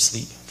slumber nor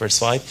sleep. Verse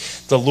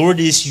 5, the Lord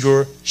is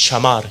your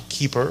shamar,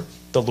 keeper.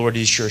 The Lord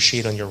is your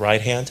shade on your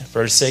right hand.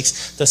 Verse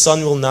 6, the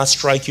sun will not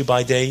strike you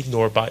by day,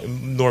 nor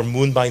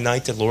moon by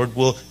night. The Lord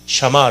will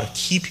shamar,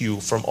 keep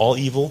you from all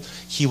evil.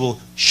 He will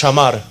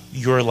shamar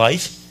your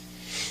life.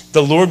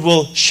 The Lord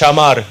will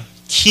shamar,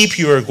 keep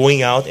you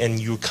going out and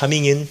you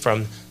coming in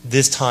from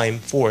this time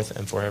forth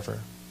and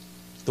forever.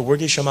 The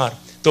word is shamar.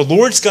 The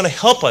Lord's going to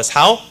help us.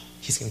 How?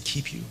 He's going to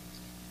keep you.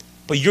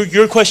 But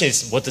your question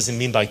is, what does it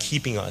mean by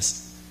keeping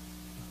us?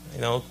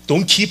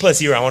 Don't keep us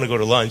here. I want to go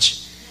to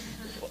lunch.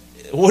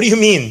 What do you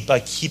mean by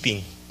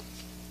keeping?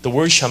 The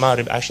word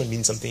shamar actually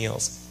means something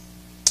else.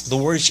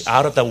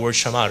 Out of that word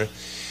shamar,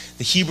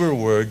 the Hebrew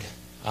word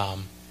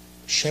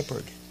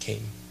shepherd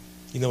came.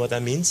 You know what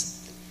that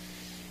means?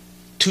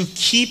 To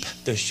keep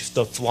the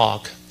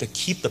flock, to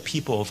keep the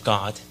people of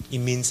God, it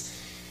means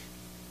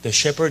the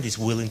shepherd is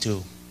willing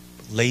to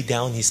lay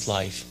down his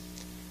life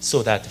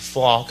so that the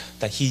flock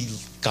that he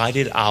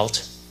guided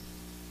out,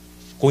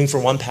 going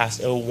from one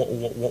pastor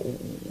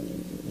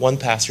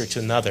to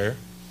another,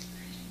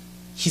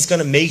 he's going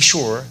to make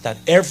sure that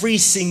every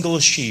single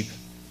sheep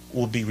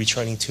will be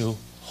returning to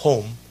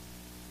home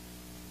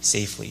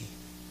safely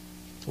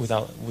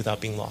without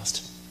being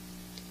lost.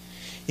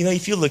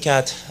 If you look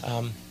at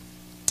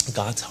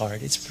God's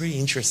heart, it's pretty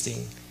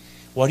interesting.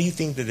 Why do you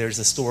think that there's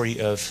a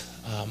story of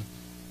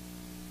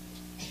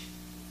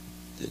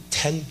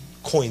 10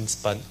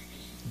 coins, but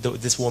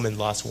this woman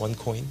lost 1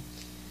 coin?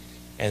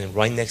 And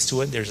right next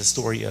to it, there's a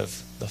story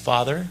of the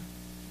father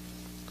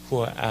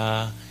who,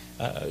 right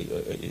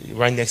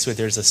next to it,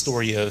 there's a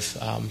story of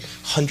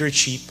 100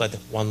 sheep, but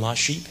 1 lost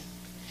sheep.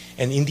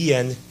 And in the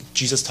end,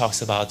 Jesus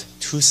talks about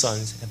 2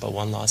 sons, but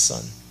 1 lost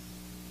son.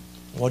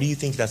 What do you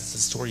think that's the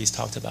story is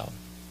talked about?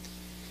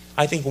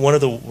 I think one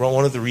of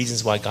the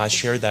reasons why God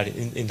shared that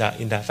in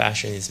that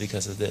fashion is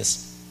because of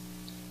this.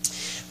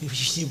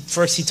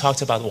 First, he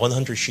talked about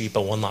 100 sheep,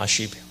 but 1 lost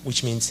sheep,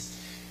 which means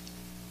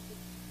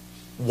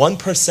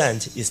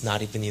 1% is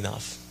not even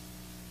enough.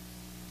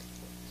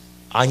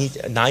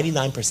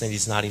 99%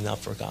 is not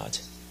enough for God.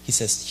 He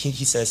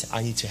says,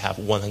 I need to have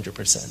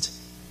 100%.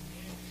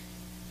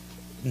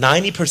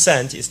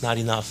 90% is not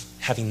enough.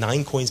 Having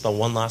 9 coins but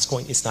 1 lost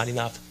coin is not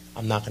enough.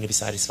 I'm not going to be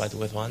satisfied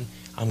with 1.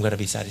 I'm going to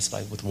be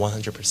satisfied with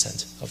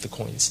 100% of the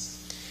coins.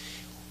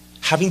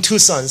 Having 2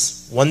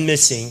 sons, 1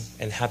 missing,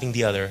 and having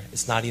the other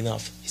is not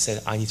enough. He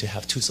said, I need to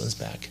have 2 sons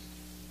back.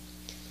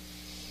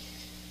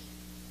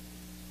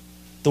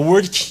 The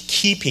word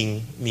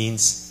keeping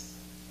means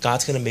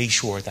God's going to make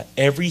sure that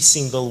every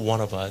single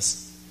one of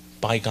us,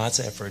 by God's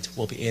effort,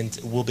 will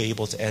be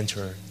able to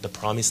enter the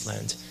promised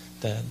land,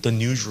 the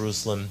New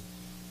Jerusalem,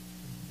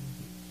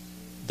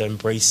 the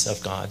embrace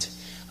of God.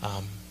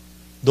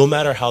 No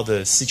matter how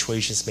the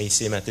situations may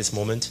seem at this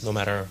moment, no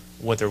matter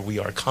whether we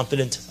are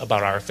confident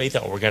about our faith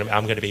or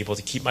I'm going to be able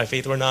to keep my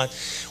faith or not,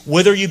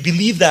 whether you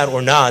believe that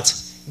or not,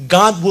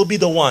 God will be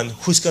the one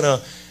who's going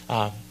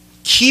to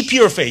keep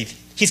your faith.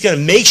 He's going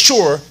to make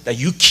sure that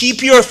you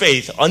keep your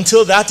faith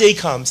until that day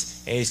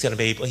comes, and he's going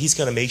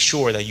to make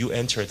sure that you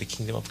enter the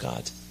kingdom of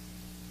God.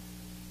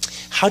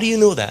 How do you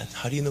know that?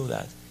 How do you know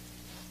that?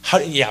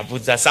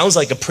 That sounds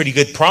like a pretty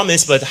good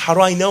promise, but how do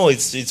I know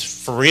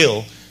it's for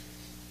real?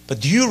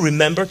 But do you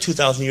remember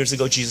 2,000 years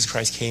ago, Jesus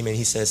Christ came and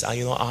he says, I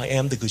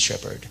am the good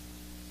shepherd.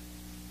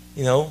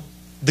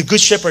 The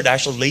good shepherd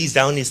actually lays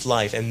down his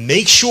life and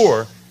makes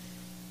sure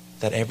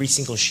that every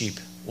single sheep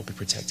will be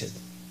protected.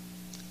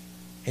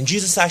 And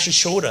Jesus actually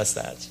showed us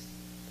that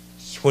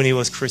when he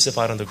was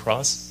crucified on the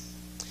cross.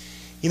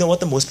 You know what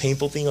the most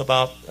painful thing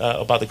about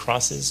the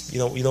cross is?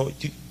 Have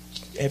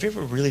you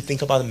ever really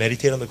think about and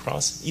meditate on the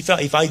cross?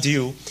 If I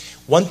do,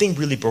 one thing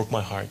really broke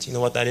my heart. You know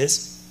what that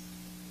is?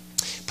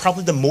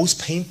 Probably the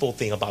most painful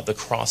thing about the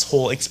cross,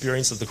 whole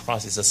experience of the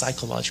cross, is the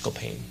psychological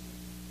pain.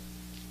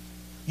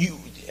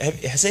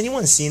 Has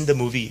anyone seen the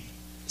movie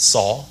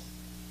Saw?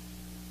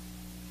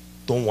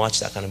 Don't watch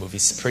that kind of movie.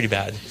 It's pretty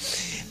bad.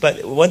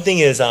 But one thing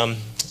is,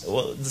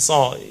 the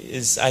Saw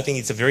is, I think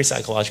it's a very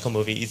psychological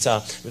movie. It's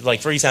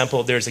like, for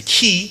example, there's a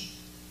key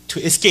to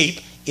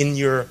escape in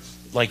your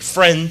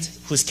friend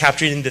who's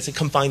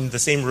confined in the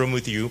same room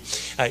with you.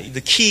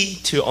 The key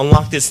to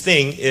unlock this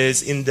thing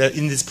is in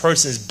this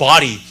person's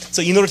body.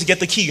 So in order to get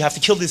the key, you have to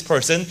kill this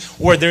person,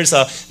 or there's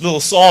a little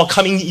saw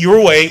coming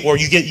your way, or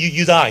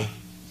you die.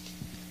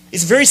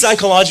 It's very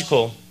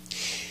psychological.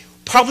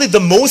 Probably the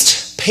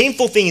most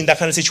painful thing in that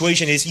kind of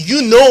situation is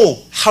you know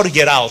how to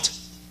get out,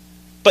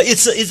 but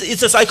it's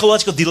a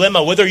psychological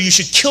dilemma whether you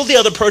should kill the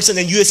other person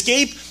and you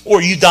escape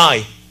or you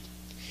die.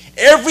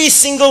 Every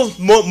single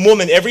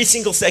moment, every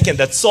single second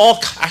that Saul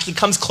actually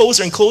comes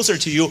closer and closer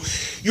to you,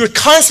 you're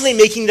constantly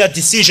making that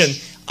decision.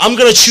 I'm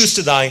going to choose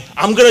to die.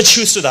 I'm going to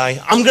choose to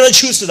die. I'm going to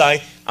choose to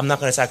die. I'm not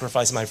going to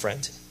sacrifice my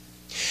friend.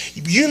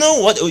 You know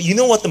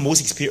what the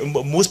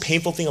most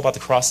painful thing about the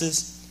cross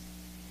is?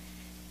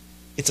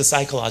 It's a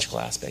psychological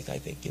aspect, I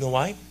think. You know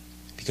why?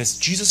 Because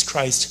Jesus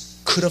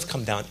Christ could have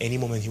come down any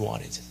moment he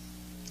wanted.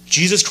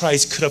 Jesus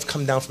Christ could have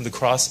come down from the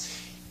cross,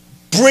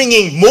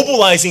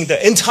 mobilizing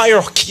the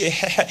entire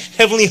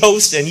heavenly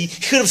host, and he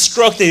could have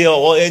struck the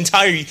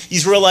entire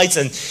Israelites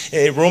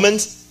and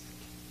Romans.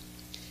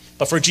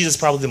 But for Jesus,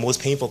 probably the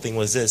most painful thing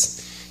was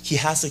this. He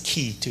has a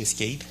key to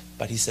escape,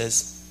 but he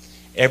says,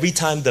 every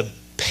time the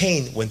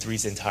pain went through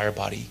his entire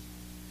body,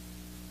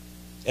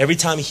 every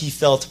time he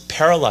felt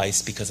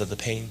paralyzed because of the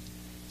pain,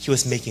 he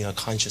was making a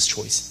conscious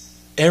choice.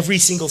 Every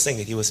single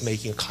second, he was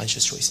making a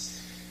conscious choice.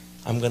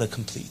 I'm going to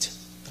complete.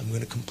 I'm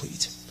going to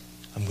complete.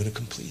 I'm going to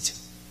complete.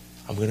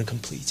 I'm going to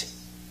complete.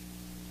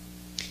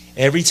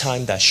 Every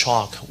time that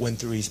shock went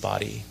through his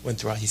body, went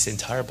throughout his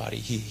entire body,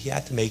 he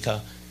had to make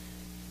a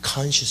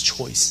conscious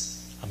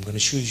choice. I'm going to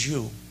choose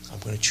you. I'm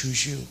going to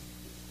choose you.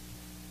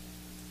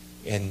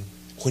 And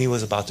when he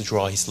was about to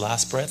draw his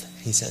last breath,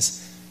 he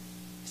says,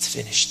 it's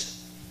finished.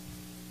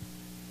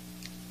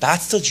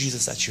 That's the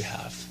Jesus that you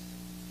have.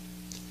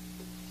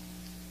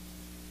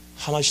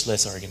 How much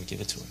less are you going to give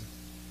it to him?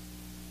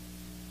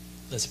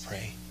 Let's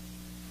pray.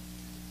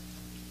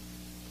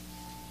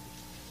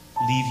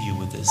 Leave you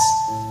with this.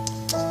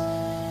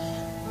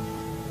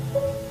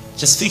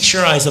 Just fix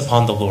your eyes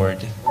upon the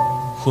Lord,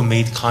 who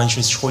made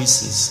conscious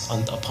choices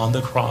upon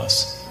the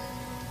cross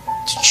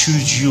to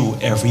choose you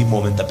every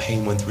moment that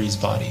pain went through his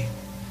body.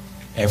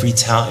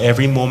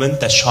 Every moment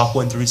that shock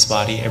went through his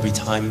body, every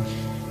time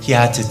he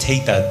had to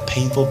take that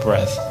painful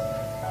breath,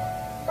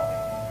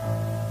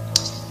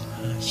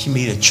 he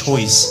made a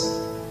choice,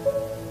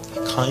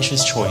 a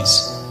conscious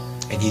choice,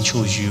 and he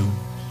chose you.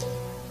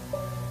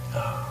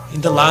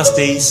 In the last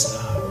days,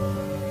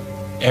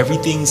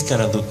 everything's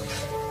gonna look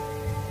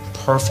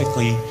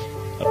perfectly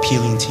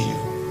appealing to you.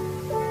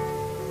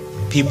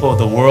 People of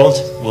the world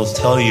will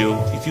tell you,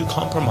 if you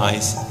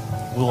compromise,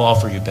 we'll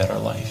offer you a better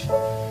life.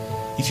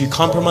 If you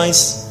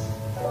compromise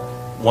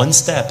one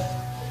step,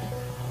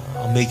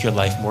 I'll make your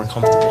life more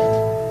comfortable.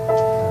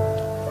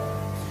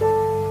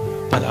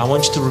 But I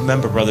want you to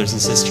remember, brothers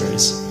and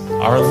sisters,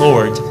 our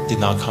Lord did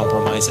not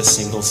compromise a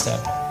single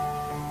step.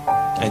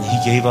 And he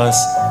gave us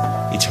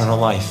eternal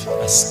life,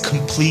 a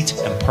complete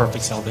and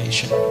perfect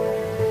salvation.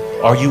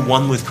 Are you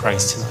one with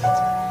Christ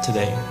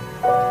today?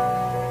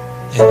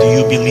 And do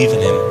you believe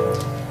in him?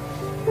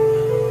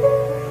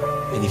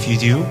 And if you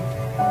do,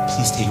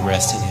 please take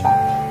rest in him.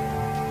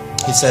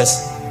 He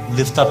says,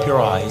 lift up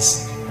your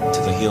eyes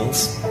to the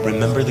hills.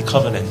 Remember the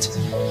covenant.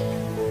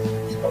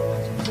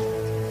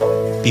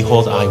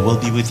 Behold, I will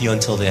be with you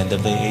until the end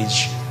of the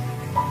age.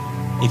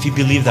 If you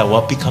believe that,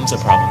 what becomes a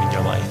problem in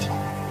your life?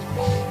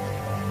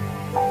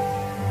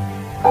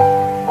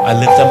 I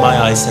lift up my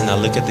eyes and I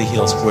look at the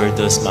hills. Where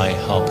does my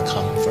help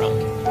come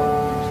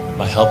from?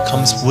 My help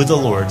comes with the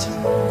Lord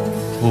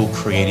who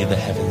created the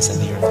heavens and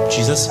the earth.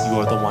 Jesus, you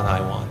are the one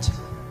I want.